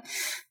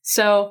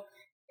 So,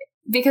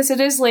 because it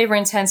is labor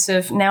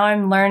intensive, now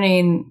I'm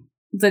learning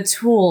the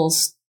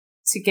tools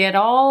to get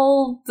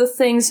all the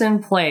things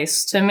in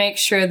place to make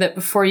sure that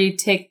before you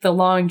take the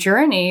long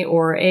journey,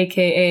 or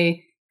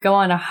AKA go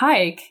on a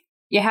hike,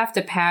 you have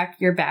to pack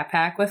your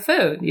backpack with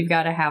food. You've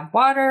got to have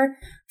water,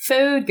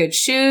 food, good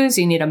shoes.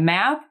 You need a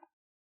map.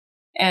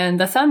 And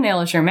the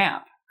thumbnail is your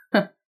map.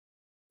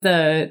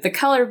 The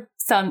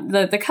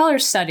color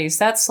studies,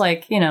 that's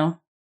like,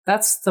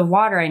 that's the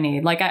water I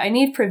need. Like, I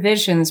need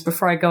provisions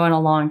before I go on a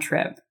long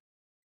trip.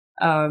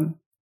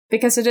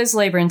 Because it is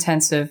labor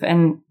intensive,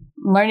 and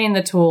learning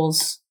the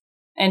tools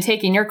and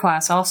taking your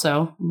class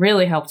also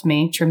really helped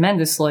me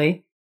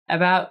tremendously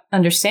about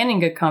understanding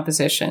good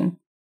composition.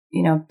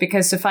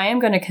 Because if I am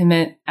going to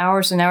commit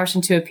hours and hours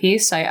into a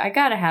piece, I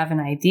got to have an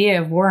idea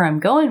of where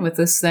I'm going with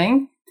this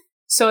thing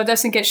so it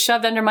doesn't get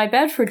shoved under my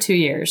bed for 2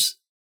 years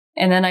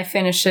and then I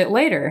finish it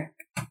later.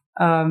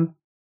 So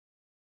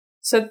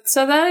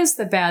that is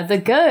the bad. The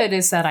good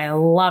is that I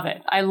love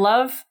it. I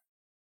love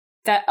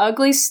that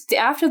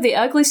after the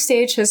ugly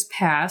stage has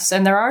passed,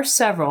 and there are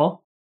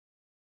several,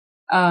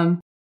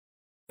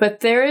 but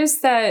there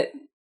is that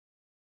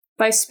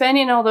by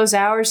spending all those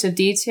hours of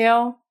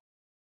detail,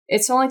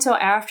 it's only till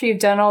after you've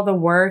done all the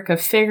work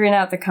of figuring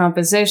out the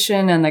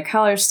composition and the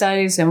color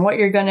studies and what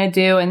you're going to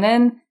do. And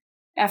then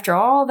after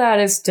all that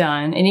is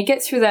done and you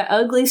get through that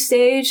ugly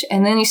stage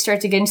and then you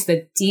start to get into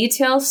the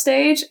detail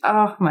stage.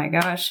 Oh my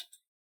gosh.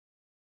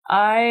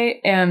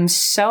 I am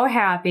so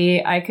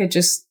happy I could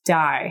just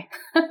die.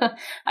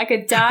 I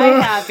could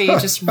die happy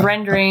just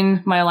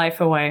rendering my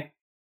life away.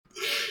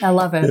 I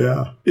love it.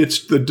 Yeah.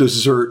 It's the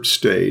dessert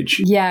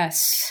stage.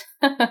 Yes.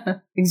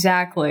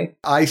 Exactly.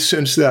 I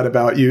sense that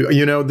about you.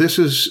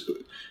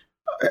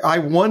 I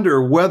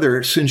wonder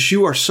whether, since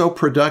you are so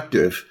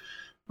productive,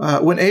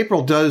 when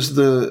April does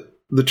the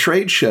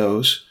trade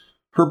shows,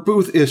 her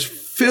booth is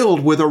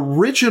filled with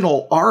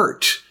original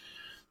art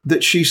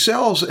that she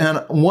sells.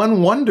 And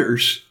one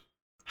wonders,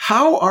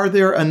 how are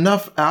there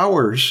enough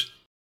hours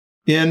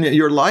in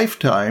your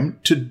lifetime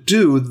to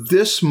do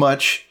this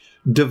much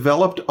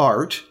developed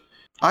art?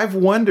 I've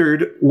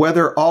wondered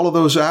whether all of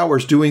those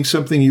hours doing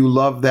something you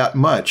love that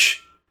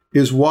much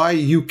is why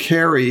you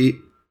carry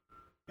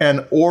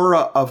an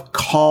aura of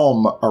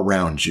calm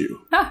around you.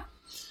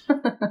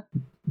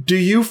 Do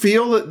you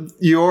feel that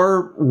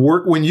your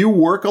work, when you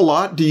work a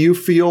lot, do you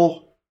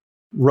feel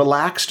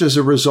relaxed as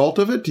a result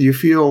of it? Do you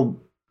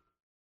feel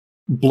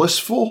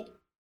blissful?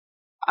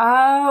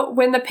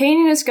 When the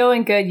painting is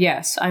going good,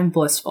 yes, I'm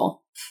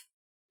blissful.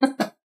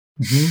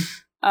 Mm-hmm.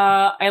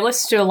 I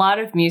listen to a lot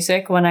of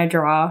music when I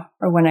draw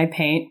or when I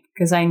paint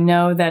because I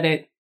know that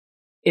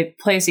it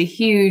plays a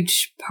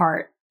huge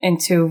part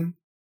into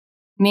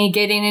me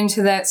getting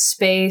into that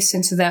space,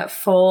 into that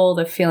fold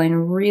of feeling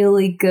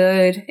really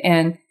good.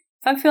 And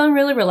if I'm feeling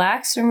really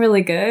relaxed and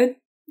really good,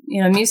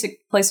 music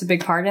plays a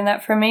big part in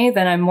that for me,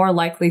 then I'm more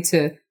likely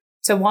to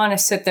want to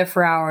sit there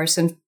for hours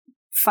and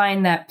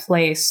find that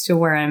place to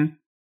where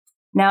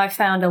I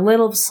found a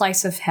little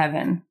slice of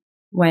heaven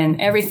when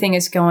everything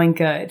is going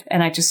good.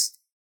 And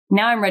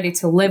now I'm ready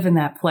to live in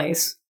that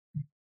place.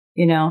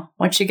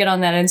 Once you get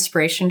on that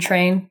inspiration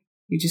train,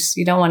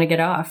 you don't want to get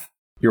off.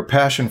 Your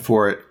passion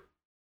for it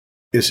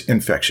is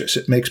infectious.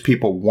 It makes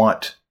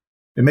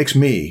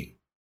me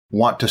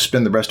want to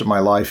spend the rest of my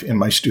life in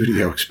my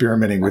studio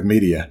experimenting with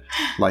media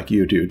like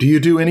you do. Do you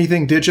do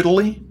anything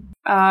digitally?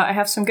 I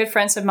have some good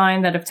friends of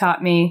mine that have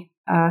taught me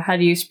how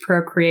to use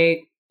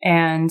Procreate,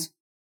 and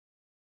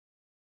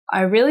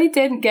I really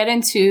didn't get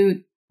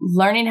into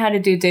learning how to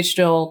do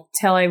digital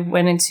till I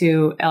went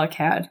into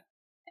LCAD.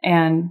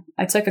 And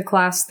I took a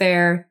class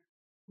there,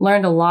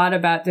 learned a lot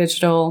about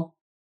digital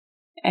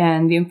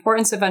and the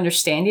importance of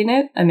understanding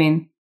it. I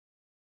mean,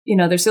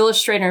 there's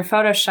Illustrator and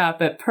Photoshop,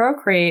 but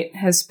Procreate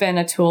has been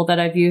a tool that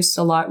I've used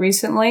a lot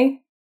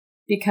recently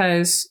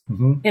because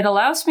it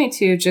allows me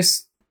to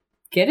just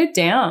get it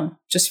down,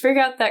 just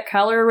figure out that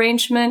color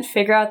arrangement,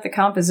 figure out the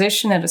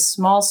composition at a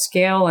small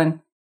scale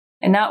and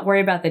not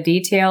worry about the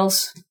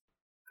details.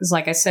 Because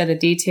like I said, a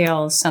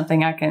detail is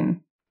something I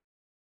can,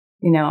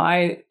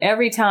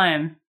 every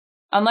time,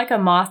 I'm like a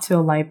moth to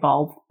a light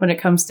bulb when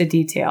it comes to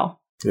detail.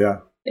 Yeah.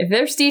 If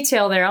there's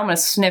detail there, I'm going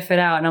to sniff it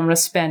out and I'm going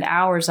to spend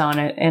hours on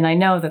it. And I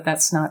know that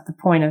that's not the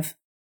point of,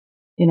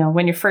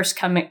 when you're first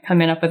coming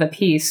up with a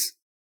piece.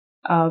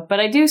 But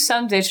I do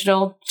some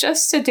digital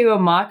just to do a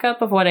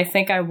mock-up of what I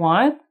think I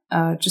want.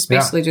 Just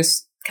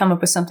come up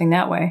with something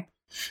that way.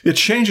 It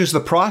changes the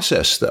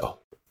process, though.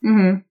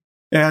 Mm-hmm.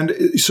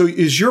 And so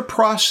is your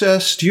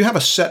process, do you have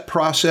a set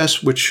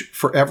process which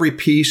for every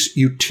piece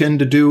you tend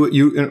to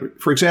do?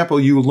 For example,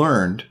 you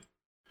learned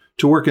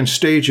to work in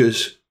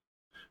stages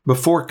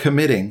before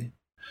committing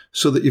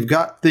so that you've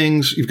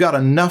got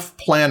enough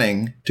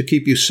planning to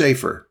keep you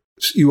safer.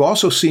 you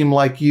also seem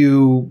like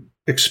you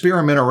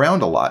experiment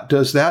around a lot.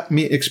 Does that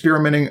mean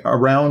experimenting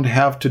around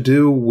have to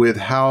do with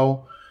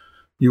how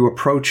you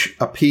approach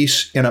a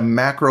piece in a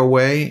macro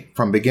way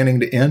from beginning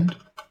to end?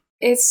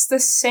 It's the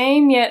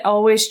same yet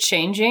always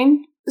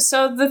changing.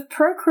 So the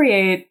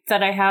Procreate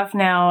that I have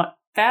now,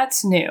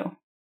 that's new.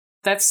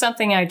 That's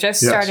something I just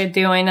started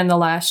doing in the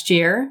last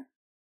year.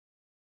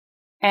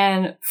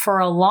 And for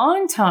a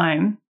long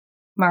time,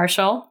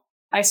 Marshall,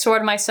 I swore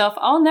to myself,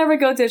 I'll never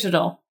go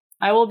digital.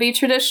 I will be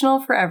traditional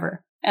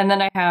forever. And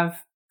then I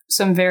have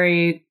some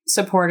very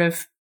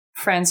supportive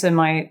friends in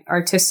my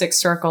artistic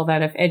circle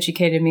that have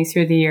educated me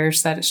through the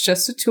years that it's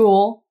just a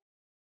tool.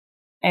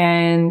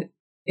 And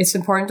it's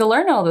important to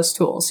learn all those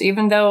tools.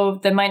 Even though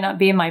they might not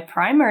be my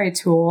primary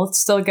tool,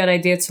 it's still a good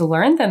idea to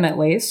learn them at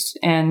least.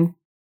 And,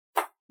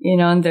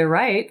 and they're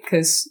right,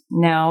 because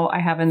now I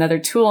have another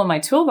tool in my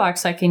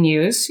toolbox I can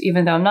use.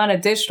 Even though I'm not a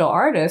digital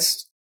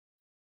artist,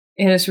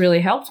 it has really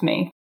helped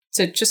me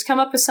to just come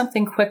up with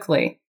something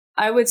quickly.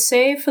 I would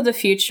say for the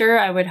future,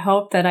 I would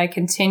hope that I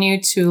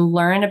continue to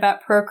learn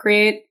about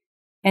Procreate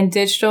and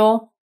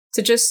digital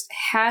to just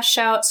hash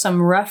out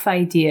some rough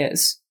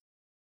ideas.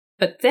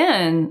 But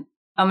then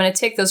I'm going to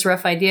take those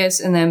rough ideas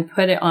and then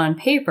put it on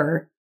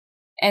paper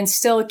and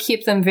still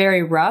keep them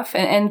very rough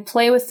and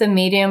play with the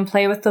medium,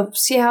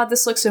 see how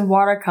this looks in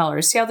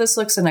watercolor, see how this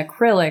looks in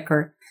acrylic,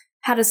 or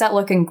how does that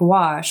look in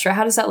gouache, or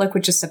how does that look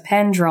with just a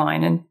pen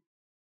drawing, and,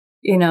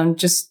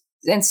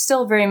 and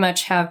still very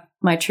much have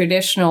my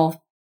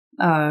traditional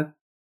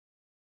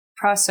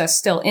process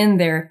still in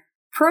there.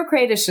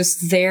 Procreate is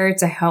just there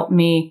to help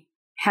me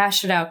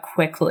hash it out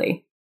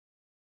quickly.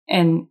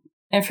 And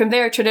from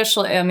there,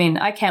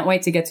 I can't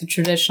wait to get to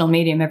traditional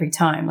medium every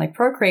time. Like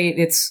Procreate,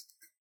 it's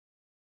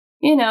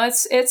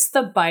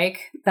the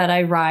bike that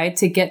I ride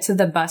to get to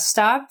the bus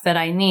stop that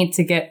I need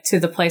to get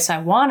to the place I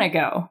want to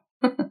go.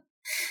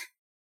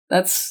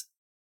 That's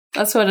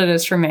what it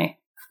is for me.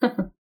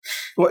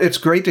 Well, it's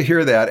great to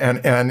hear that.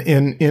 And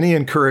in any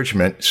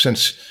encouragement,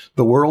 since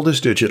the world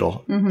is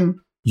digital,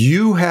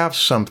 you have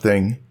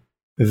something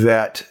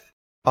that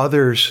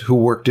others who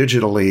work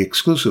digitally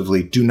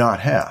exclusively do not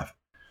have.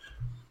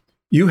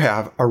 You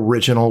have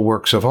original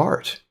works of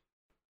art.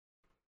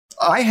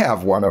 I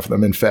have one of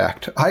them, in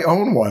fact. I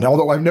own one,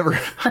 although I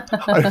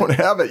don't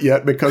have it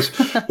yet because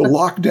the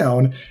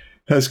lockdown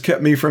has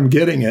kept me from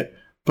getting it.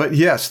 But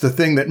yes, the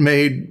thing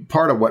that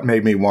part of what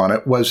made me want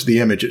it was the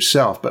image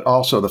itself, but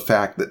also the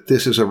fact that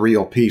this is a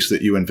real piece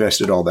that you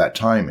invested all that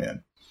time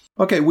in.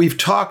 Okay, we've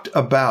talked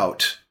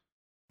about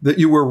that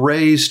you were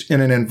raised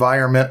in an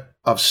environment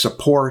of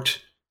support,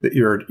 that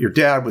your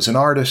dad was an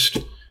artist,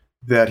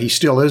 that he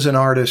still is an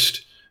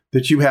artist,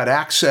 that you had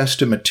access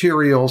to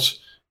materials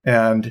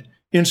and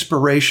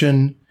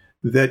inspiration,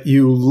 that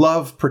you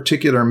love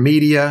particular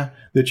media,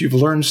 that you've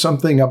learned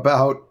something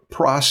about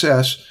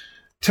process.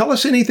 Tell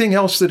us anything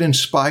else that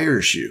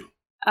inspires you.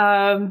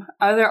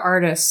 Other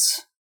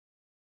artists,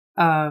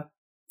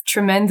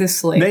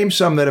 tremendously. Name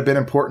some that have been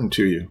important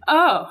to you.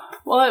 Oh,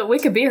 well, we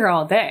could be here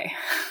all day.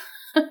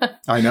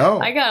 I know.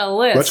 I got a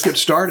list. Let's get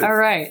started. All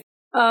right.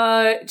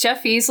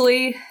 Jeff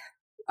Easley,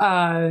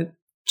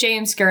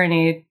 James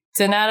Gurney,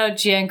 Donato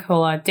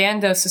Giancola, Dan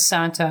Dos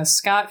Santos,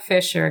 Scott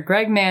Fisher,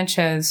 Greg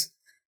Manchez,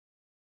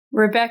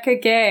 Rebecca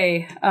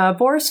Gay,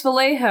 Boris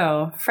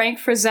Vallejo, Frank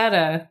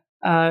Frazetta,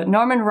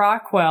 Norman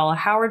Rockwell,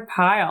 Howard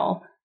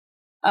Pyle,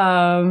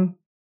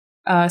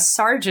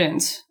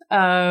 Sargent.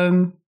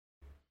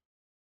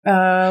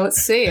 Let's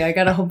see, I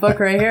got a whole book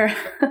right here.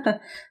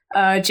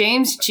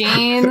 James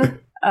Jean,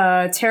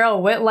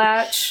 Terrell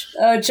Whitlatch,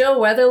 Joe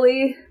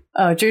Weatherly,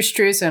 Drew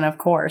Struzan, of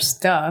course.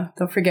 Duh,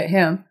 don't forget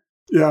him.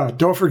 Yeah,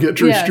 don't forget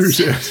Drew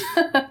Struzan.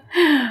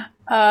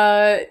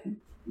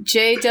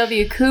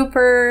 J.W.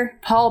 Cooper,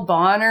 Paul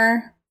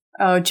Bonner,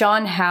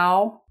 John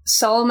Howe,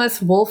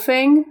 Solomith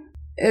Wolfing.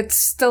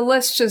 The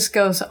list just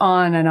goes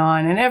on.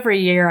 And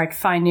every year I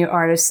find new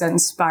artists that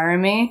inspire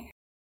me.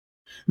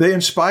 They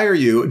inspire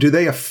you. Do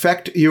they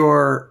affect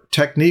your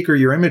technique or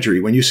your imagery?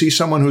 When you see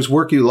someone whose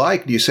work you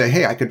like, do you say,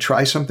 hey, I could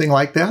try something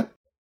like that?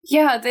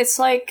 Yeah, it's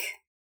like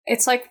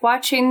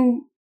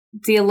watching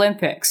the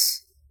Olympics.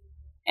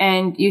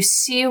 And you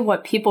see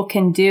what people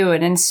can do.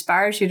 It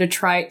inspires you to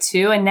try it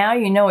too. And now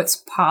you know it's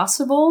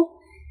possible.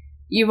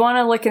 You want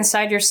to look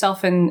inside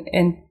yourself and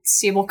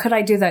see, well, could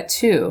I do that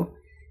too?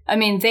 I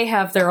mean, they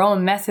have their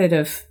own method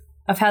of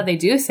how they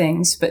do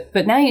things,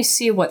 but now you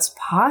see what's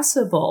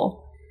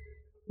possible,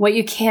 what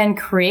you can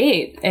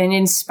create, and it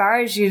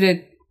inspires you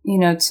to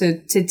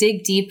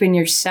dig deep in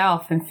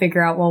yourself and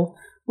figure out, well,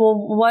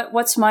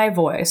 what's my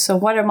voice? So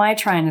what am I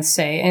trying to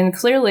say? And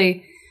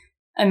clearly,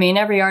 I mean,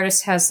 every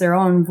artist has their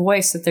own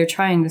voice that they're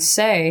trying to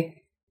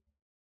say.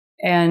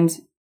 And,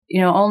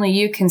 only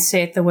you can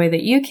say it the way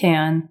that you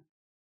can.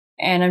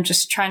 And I'm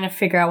just trying to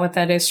figure out what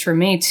that is for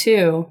me,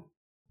 too.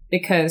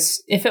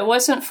 Because if it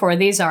wasn't for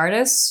these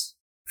artists,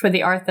 for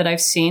the art that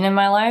I've seen in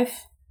my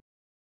life,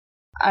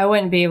 I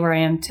wouldn't be where I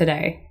am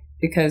today.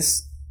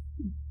 Because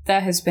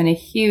that has been a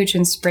huge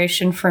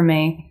inspiration for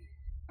me,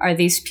 are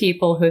these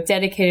people who have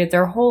dedicated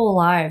their whole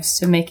lives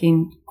to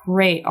making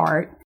great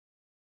art.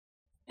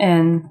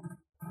 And,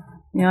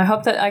 I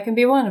hope that I can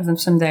be one of them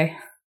someday.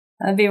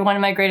 That'd be one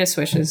of my greatest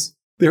wishes.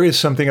 There is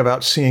something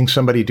about seeing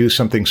somebody do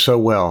something so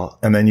well,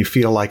 and then you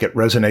feel like it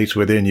resonates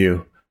within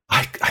you.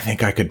 I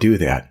think I could do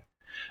that.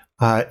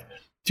 Do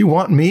you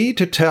want me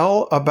to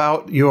tell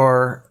about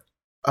your,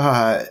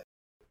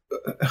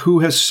 who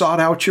has sought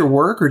out your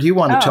work, or do you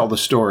want to tell the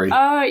story?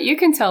 You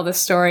can tell the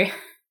story.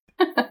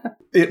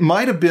 It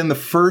might have been the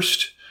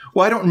first,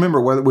 well, I don't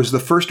remember whether it was the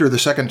first or the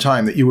second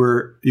time that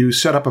you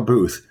set up a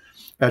booth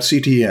at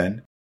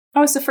CTN.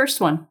 Oh, it's the first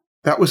one.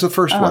 That was the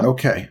first one.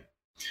 Okay.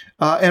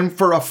 And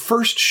for a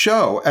first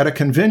show at a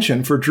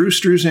convention for Drew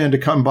Struzan to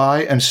come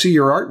by and see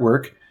your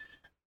artwork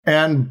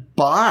and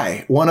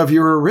buy one of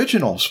your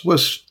originals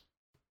was,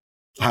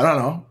 I don't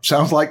know,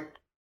 sounds like a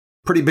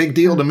pretty big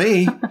deal to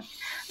me.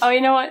 Oh,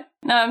 you know what?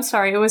 No, I'm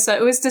sorry. It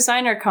was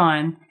Designer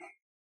Con.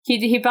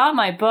 He bought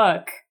my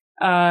book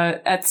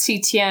at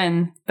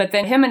CTN, but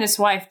then him and his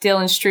wife,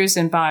 Dylan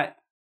Struzan, bought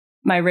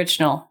my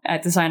original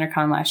at Designer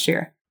Con last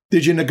year.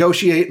 Did you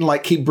negotiate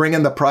and keep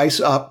bringing the price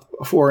up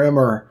for him,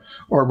 or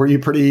were you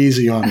pretty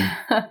easy on him?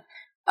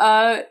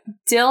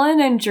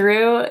 Dylan and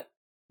Drew,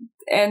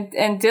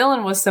 and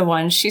Dylan was the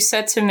one. She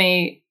said to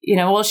me,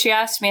 she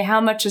asked me,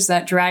 how much is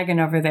that dragon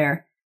over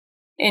there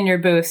in your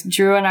booth?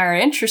 Drew and I are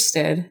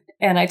interested.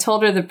 And I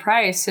told her the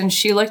price, and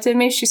she looked at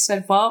me. She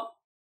said, well,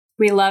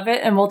 we love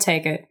it and we'll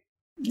take it.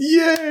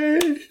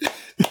 Yay!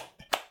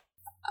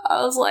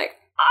 I was like,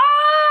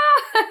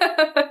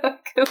 I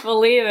couldn't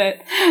believe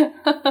it.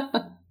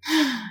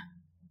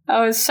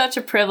 Oh, it was such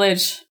a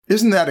privilege.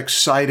 Isn't that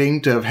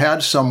exciting to have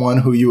had someone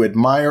who you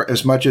admire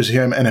as much as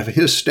him and of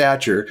his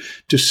stature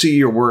to see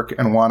your work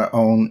and want to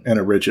own an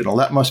original?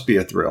 That must be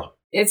a thrill.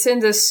 It's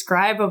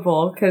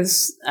indescribable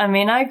because,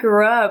 I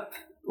grew up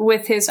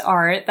with his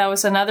art. That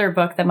was another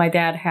book that my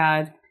dad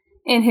had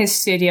in his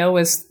studio,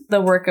 was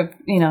the work of,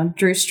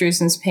 Drew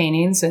Struzan's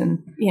paintings.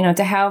 And,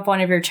 to have one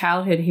of your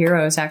childhood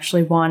heroes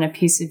actually want a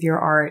piece of your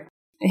art.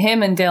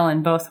 Him and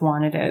Dylan both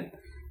wanted it.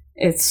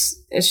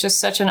 It's just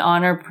such an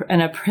honor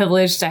and a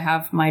privilege to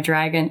have my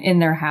dragon in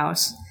their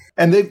house.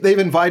 And they've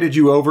invited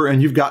you over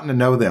and you've gotten to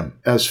know them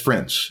as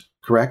friends,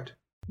 correct?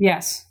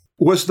 Yes.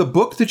 Was the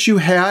book that you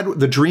had,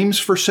 the Dreams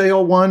for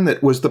Sale one,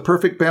 that was the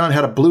perfect bound,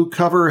 had a blue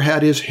cover,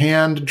 had his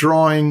hand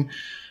drawing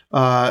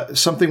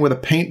something with a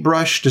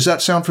paintbrush? Does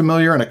that sound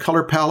familiar? And a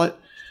color palette?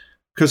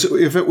 Because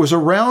if it was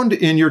around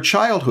in your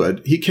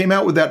childhood, he came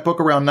out with that book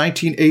around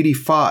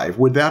 1985.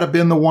 Would that have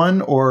been the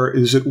one, or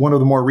is it one of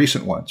the more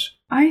recent ones?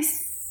 I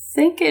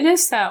think it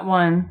is that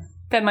one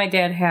that my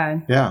dad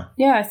had. Yeah.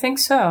 Yeah, I think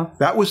so.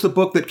 That was the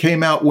book that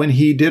came out when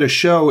he did a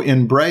show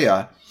in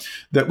Brea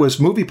that was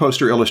movie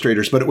poster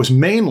illustrators, but it was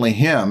mainly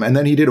him. And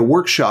then he did a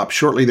workshop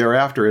shortly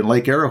thereafter in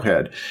Lake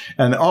Arrowhead.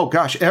 And oh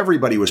gosh,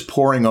 everybody was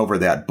poring over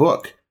that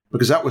book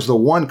because that was the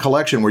one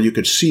collection where you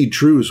could see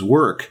Drew's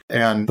work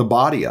and the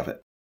body of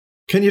it.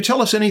 Can you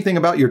tell us anything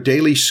about your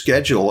daily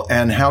schedule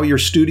and how your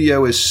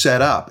studio is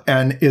set up?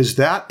 And is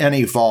that an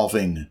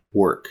evolving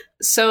work?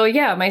 So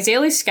yeah, my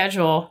daily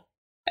schedule,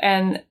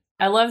 and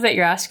I love that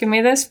you're asking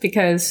me this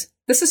because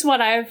this is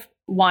what I've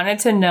wanted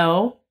to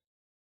know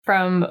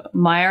from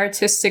my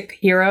artistic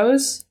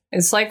heroes.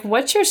 It's like,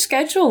 what's your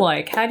schedule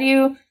like? How do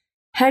you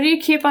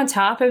keep on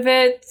top of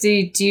it?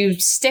 Do you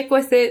stick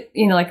with it,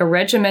 like a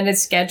regimented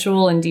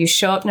schedule, and do you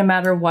show up no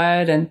matter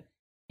what? And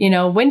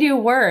when do you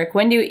work?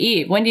 When do you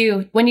eat? When do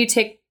you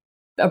take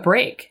a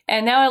break?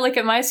 And now I look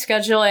at my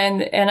schedule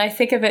and I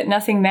think of it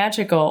nothing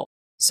magical.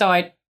 So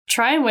I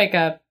try and wake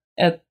up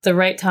at the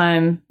right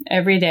time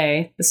every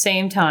day, the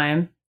same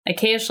time.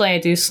 Occasionally I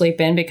do sleep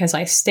in because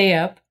I stay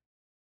up.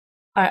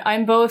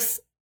 I'm both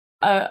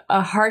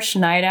a harsh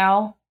night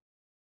owl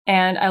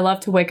and I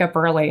love to wake up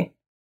early,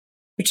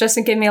 which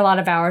doesn't give me a lot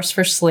of hours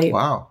for sleep.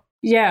 Wow.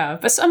 Yeah,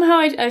 but somehow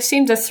I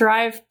seem to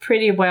thrive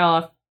pretty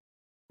well.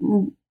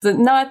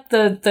 Not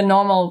the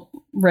normal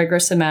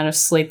rigorous amount of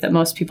sleep that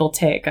most people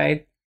take.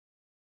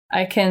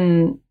 I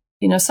can,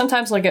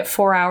 sometimes I'll get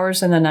 4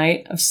 hours in the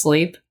night of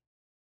sleep.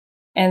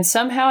 And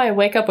somehow I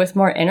wake up with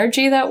more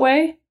energy that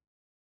way.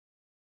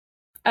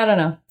 I don't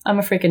know. I'm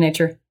a freak of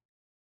nature.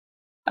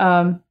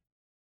 So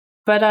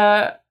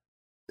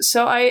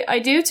I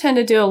do tend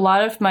to do a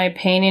lot of my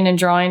painting and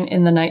drawing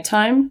in the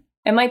nighttime.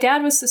 And my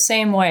dad was the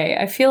same way.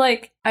 I feel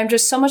like I'm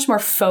just so much more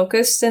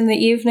focused in the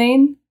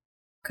evening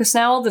because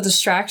now all the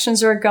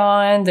distractions are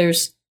gone.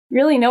 There's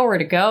really nowhere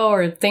to go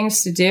or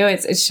things to do.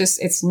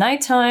 It's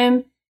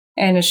nighttime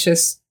and it's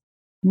just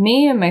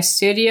me and my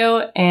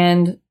studio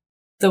and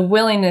the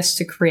willingness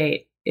to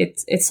create.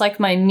 It's like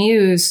my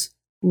muse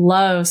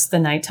loves the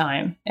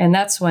nighttime. And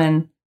that's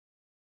when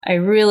I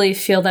really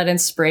feel that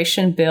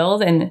inspiration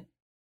build. And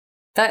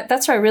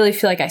that's where I really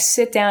feel like I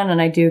sit down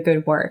and I do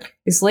good work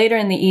is later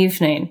in the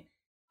evening.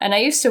 And I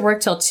used to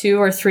work till 2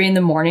 or 3 in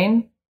the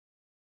morning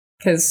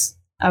because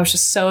I was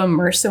just so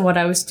immersed in what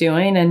I was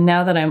doing. And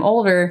now that I'm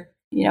older,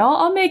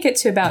 I'll make it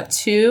to about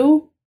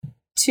 2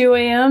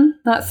 a.m.,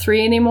 not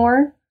 3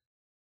 anymore.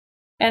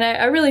 And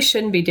I really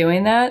shouldn't be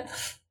doing that.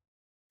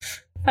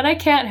 But I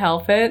can't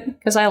help it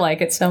because I like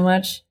it so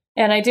much.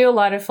 And I do a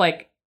lot of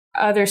like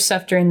other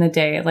stuff during the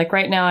day. Like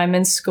right now I'm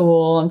in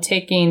school. I'm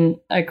taking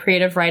a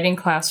creative writing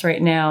class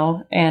right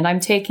now. And I'm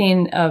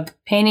taking a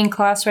painting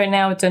class right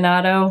now with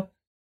Donato,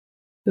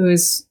 who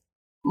is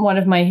one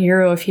of my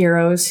hero of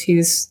heroes.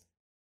 He's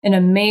an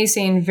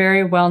amazing,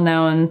 very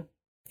well-known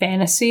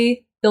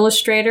fantasy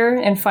illustrator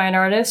and fine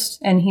artist.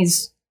 And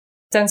he's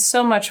done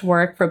so much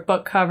work for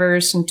book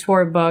covers and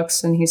tour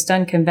books. And he's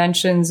done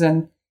conventions.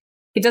 And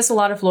he does a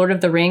lot of Lord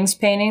of the Rings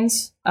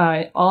paintings,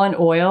 all in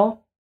oil.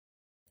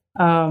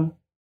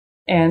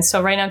 And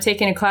so right now I'm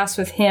taking a class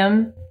with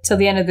him till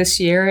the end of this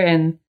year,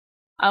 and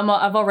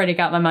I've already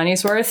got my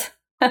money's worth.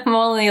 I'm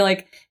only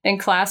like in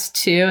class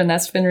 2, and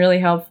that's been really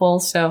helpful.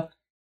 So,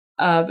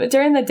 but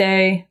during the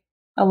day,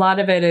 a lot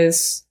of it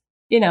is,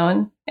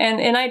 and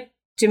I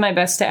do my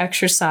best to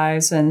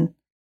exercise and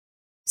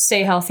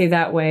stay healthy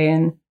that way,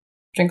 and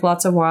drink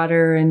lots of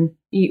water and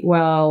eat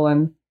well,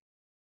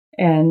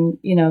 and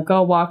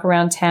go walk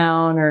around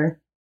town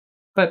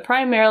but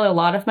primarily a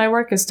lot of my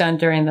work is done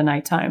during the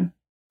nighttime,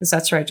 because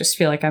that's where I just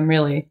feel like I'm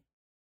really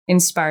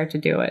inspired to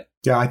do it.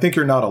 Yeah, I think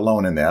you're not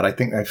alone in that. I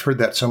think I've heard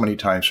that so many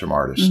times from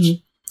artists.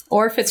 Mm-hmm.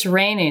 Or if it's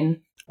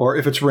raining. Or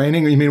if it's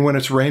raining, you mean when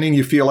it's raining,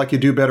 you feel like you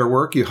do better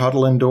work, you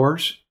huddle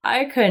indoors?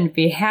 I couldn't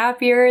be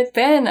happier.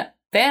 Then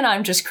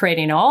I'm just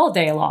creating all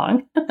day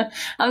long.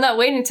 I'm not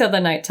waiting till the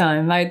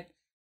nighttime.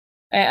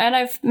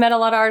 I've met a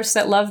lot of artists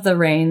that love the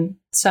rain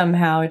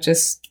somehow.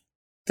 Because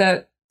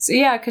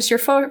you're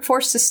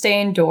forced to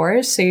stay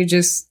indoors. So you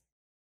just,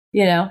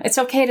 it's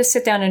okay to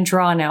sit down and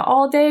draw now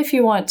all day if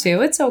you want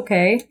to. It's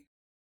okay.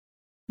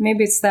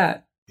 Maybe it's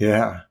that.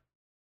 Yeah.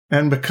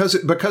 And because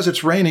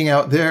it's raining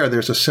out there,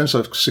 there's a sense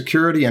of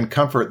security and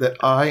comfort that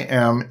I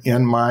am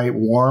in my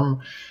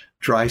warm,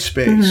 dry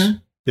space. Mm-hmm.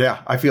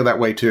 Yeah, I feel that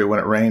way too. When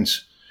it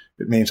rains,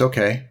 it means,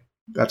 okay,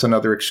 that's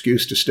another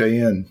excuse to stay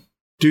in.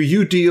 Do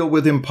you deal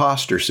with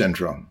imposter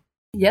syndrome?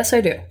 Yes,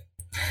 I do.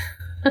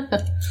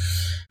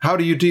 How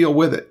do you deal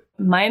with it?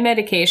 My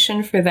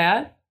medication for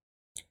that,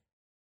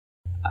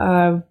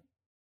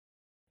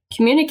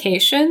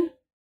 communication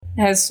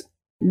has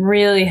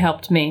really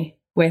helped me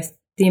with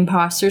the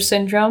imposter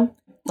syndrome.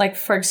 Like,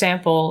 for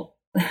example,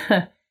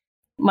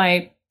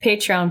 my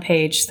Patreon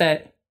page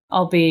that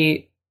I'll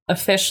be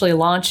officially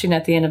launching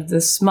at the end of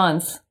this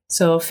month.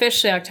 So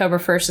officially October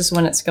 1st is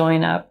when it's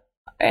going up.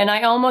 And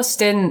I almost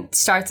didn't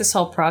start this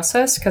whole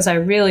process because I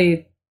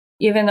really,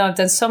 even though I've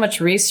done so much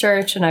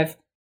research and I've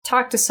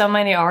talked to so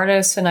many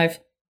artists and I feel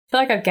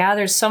like I've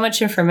gathered so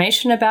much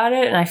information about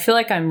it and I feel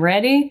like I'm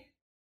ready,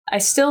 I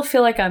still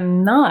feel like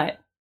I'm not.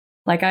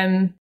 Like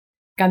I'm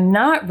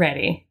not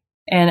ready.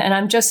 And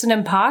I'm just an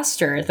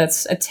imposter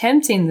that's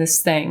attempting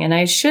this thing and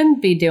I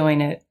shouldn't be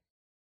doing it.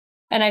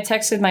 And I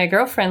texted my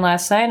girlfriend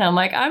last night and I'm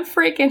like, I'm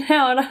freaking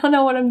out. I don't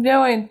know what I'm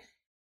doing.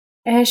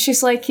 And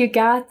she's like, you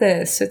got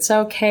this. It's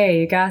okay.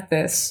 You got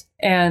this.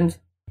 And,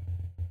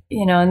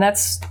 and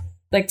that's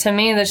like, to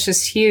me, that's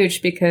just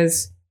huge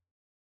because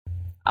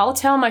I'll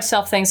tell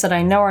myself things that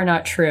I know are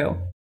not true.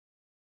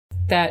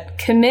 That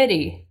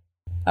committee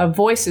of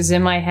voices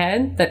in my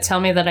head that tell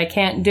me that I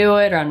can't do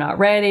it or I'm not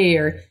ready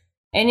or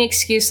any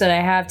excuse that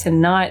I have to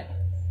not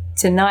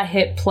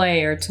hit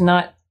play or to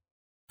not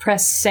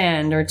press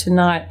send or to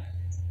not,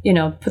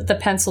 put the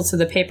pencil to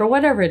the paper,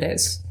 whatever it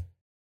is.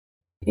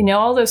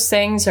 All those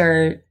things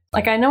are,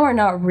 like, I know are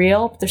not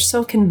real, but they're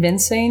so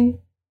convincing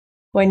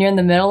when you're in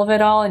the middle of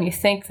it all and you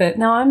think that,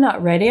 no, I'm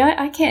not ready.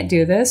 I can't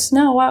do this.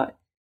 No,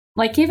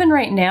 like, even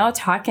right now,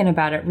 talking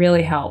about it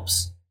really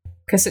helps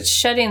because it's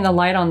shedding the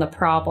light on the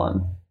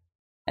problem.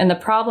 And the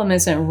problem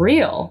isn't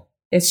real.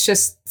 It's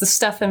just the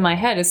stuff in my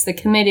head. It's the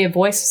committee of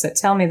voices that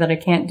tell me that I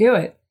can't do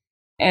it.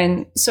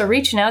 And so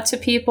reaching out to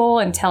people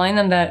and telling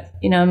them that,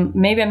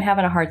 maybe I'm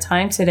having a hard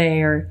time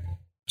today or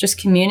just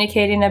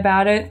communicating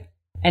about it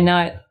and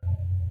not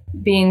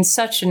being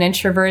such an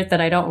introvert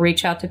that I don't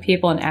reach out to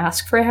people and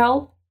ask for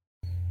help.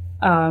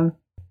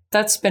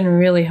 That's been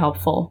really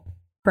helpful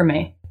for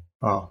me.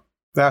 Oh,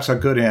 that's a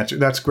good answer.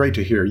 That's great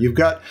to hear. You've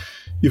got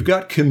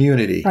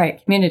community.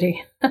 Right.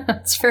 Community.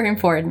 It's very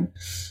important.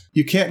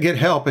 You can't get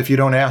help if you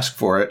don't ask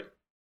for it,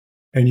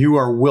 and you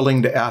are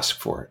willing to ask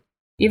for it.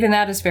 Even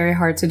that is very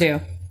hard to do.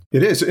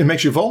 It is. It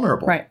makes you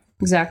vulnerable. Right.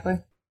 Exactly.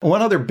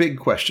 One other big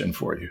question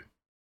for you.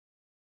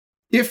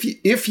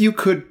 If you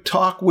could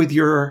talk with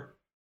your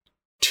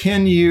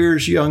 10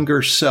 years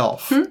younger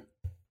self,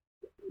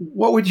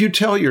 what would you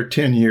tell your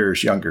 10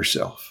 years younger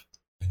self?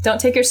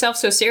 Don't take yourself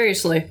so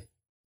seriously.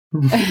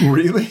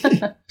 Really?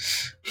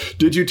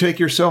 Did you take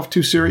yourself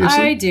too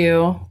seriously? I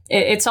do.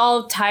 It's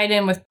all tied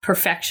in with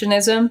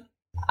perfectionism.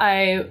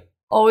 I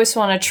always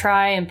want to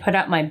try and put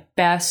out my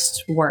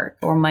best work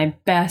or my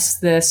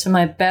best this or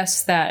my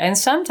best that. And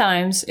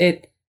sometimes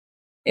it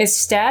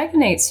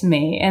stagnates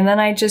me. And then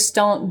I just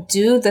don't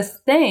do the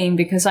thing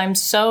because I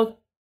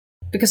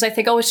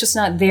think, oh, it's just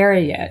not there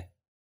yet.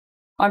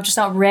 Or I'm just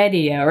not ready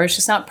yet. Or it's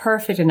just not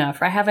perfect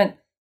enough. Or I haven't,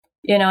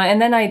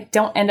 and then I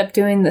don't end up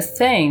doing the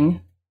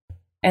thing.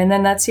 And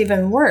then that's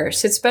even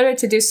worse. It's better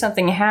to do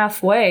something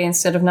halfway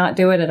instead of not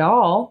do it at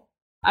all.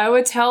 I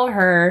would tell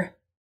her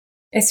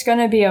It's going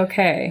to be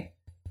okay.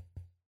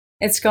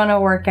 It's going to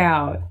work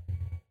out.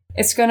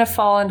 It's going to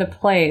fall into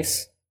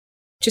place.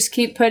 Just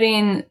keep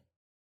putting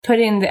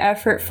the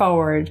effort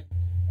forward,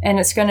 and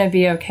it's going to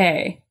be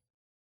okay.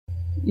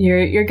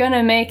 You're going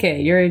to make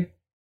it. You're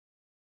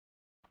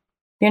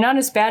not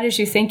as bad as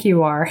you think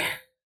you are.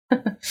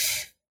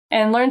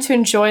 And learn to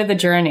enjoy the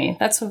journey.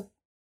 That's what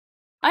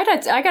I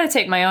got to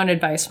take my own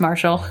advice,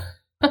 Marshall.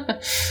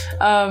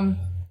 I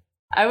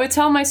would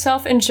tell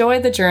myself, enjoy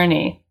the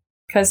journey,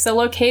 because the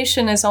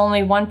location is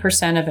only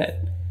 1% of it.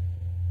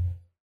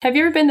 Have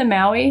you ever been to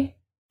Maui?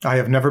 I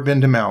have never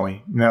been to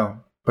Maui, no.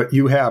 But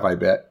you have, I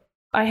bet.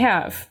 I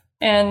have.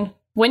 And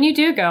when you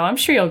do go, I'm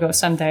sure you'll go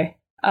someday.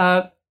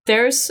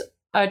 There's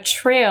a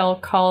trail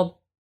called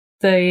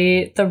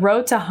the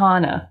Road to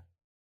Hana.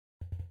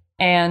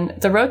 And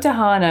the Road to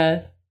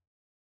Hana,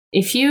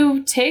 if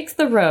you take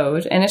the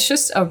road, and it's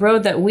just a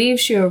road that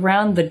weaves you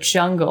around the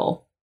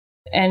jungle,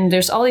 and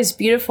there's all these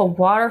beautiful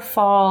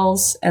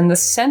waterfalls, and the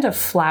scent of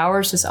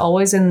flowers is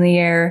always in the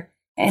air,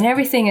 and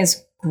everything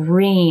is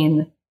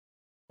green,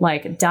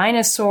 like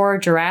dinosaur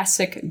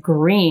Jurassic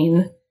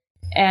green.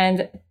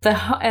 And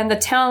the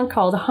town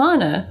called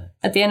Hana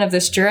at the end of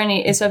this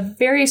journey is a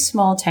very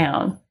small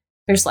town.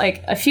 There's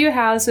like a few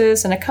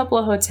houses and a couple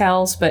of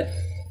hotels, but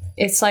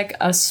it's like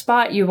a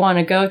spot you want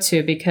to go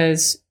to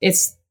because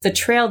it's the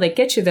trail that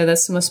gets you there.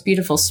 That's the most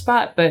beautiful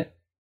spot. But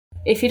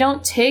if you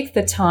don't take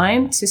the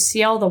time to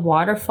see all the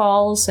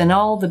waterfalls and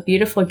all the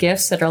beautiful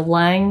gifts that are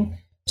lying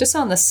just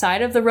on the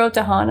side of the Road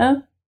to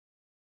Hana,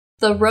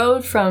 the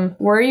road from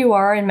where you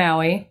are in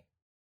Maui,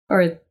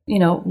 or,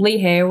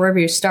 Lihue, wherever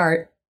you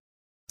start,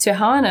 to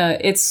Hana,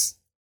 it's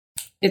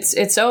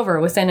over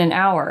within an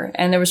hour,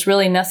 and there was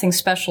really nothing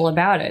special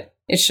about it.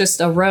 It's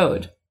just a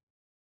road.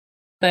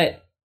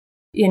 But,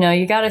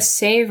 you got to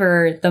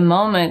savor the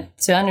moment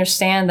to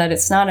understand that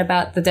it's not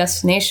about the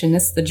destination,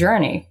 it's the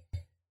journey.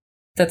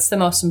 That's the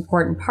most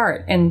important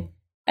part. And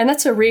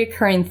that's a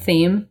recurring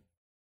theme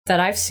that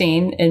I've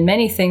seen in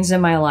many things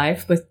in my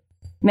life, with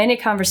many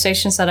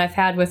conversations that I've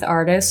had with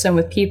artists and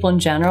with people in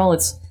general.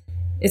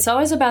 It's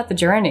always about the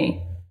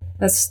journey.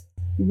 That's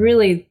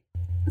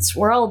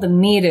where all the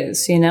meat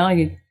is,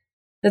 the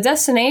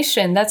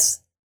destination,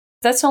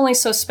 that's only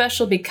so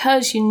special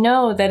because you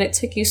know that it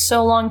took you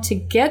so long to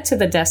get to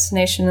the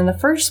destination in the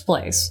first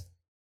place.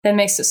 That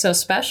makes it so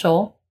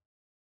special.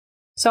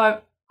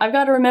 So I've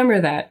got to remember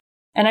that.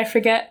 And I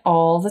forget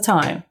all the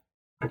time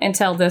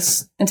until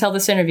this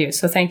interview.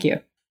 So thank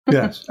you.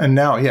 Yes. And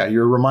now,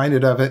 you're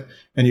reminded of it.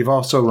 And you've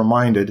also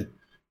reminded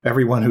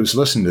everyone who's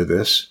listened to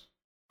this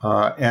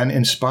and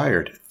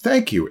inspired.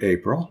 Thank you,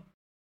 April.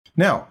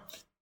 Now,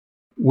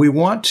 we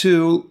want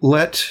to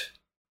let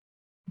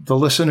the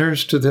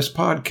listeners to this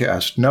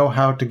podcast know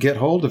how to get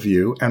hold of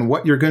you and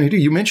what you're going to do.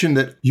 You mentioned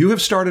that you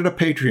have started a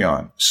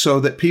Patreon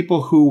so that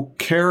people who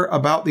care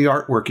about the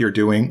artwork you're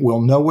doing will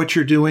know what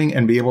you're doing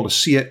and be able to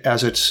see it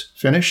as it's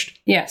finished?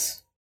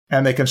 Yes.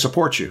 And they can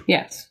support you?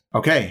 Yes.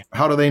 Okay.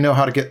 How do they know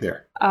how to get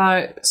there?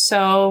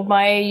 So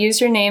my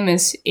username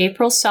is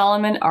April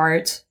Solomon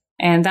Art,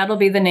 and that'll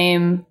be the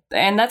name,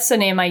 and that's the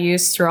name I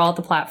use through all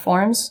the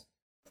platforms,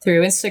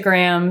 through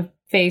Instagram,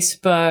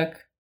 Facebook,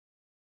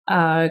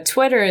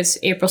 Twitter is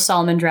April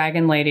Solomon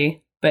Dragon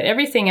Lady, but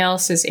everything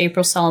else is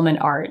April Solomon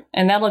Art,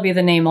 and that'll be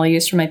the name I'll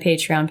use for my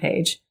Patreon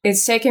page.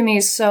 It's taken me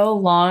so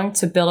long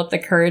to build up the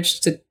courage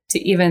to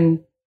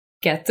even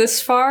get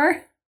this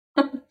far.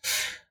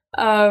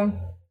 Because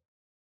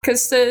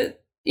to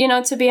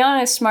be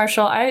honest,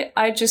 Marshall, I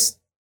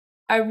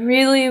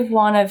really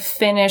want to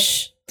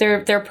finish.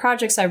 There are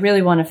projects I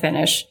really want to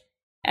finish,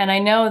 and I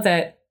know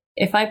that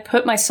if I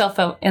put myself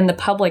out in the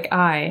public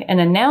eye and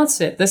announce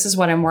it, this is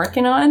what I'm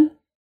working on,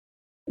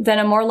 then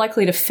I'm more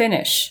likely to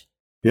finish.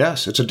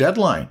 Yes, it's a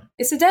deadline.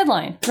 It's a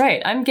deadline,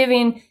 right? I'm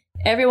giving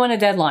everyone a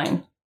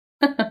deadline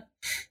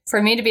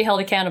for me to be held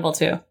accountable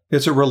to.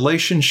 It's a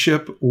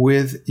relationship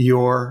with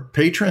your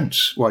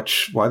patrons.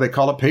 Why they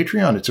call it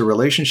Patreon. It's a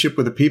relationship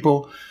with the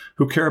people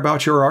who care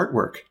about your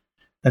artwork.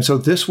 And so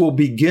this will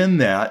begin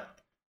that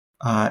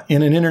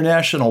in an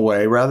international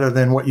way rather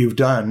than what you've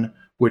done,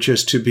 which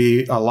is to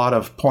be a lot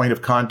of point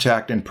of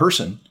contact in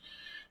person.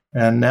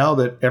 And now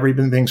that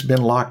everything's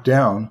been locked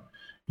down,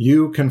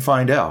 you can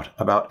find out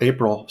about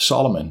April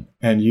Solomon,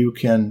 and you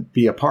can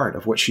be a part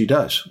of what she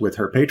does with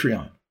her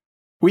Patreon.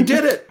 We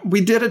did it.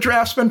 We did a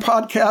Draftsman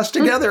podcast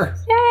together.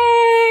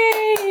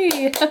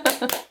 Yay!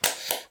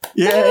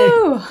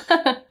 Yay!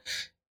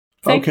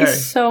 Thank you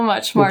so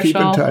much, Marshall. We'll keep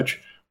in touch.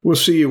 We'll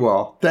see you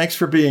all. Thanks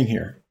for being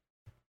here.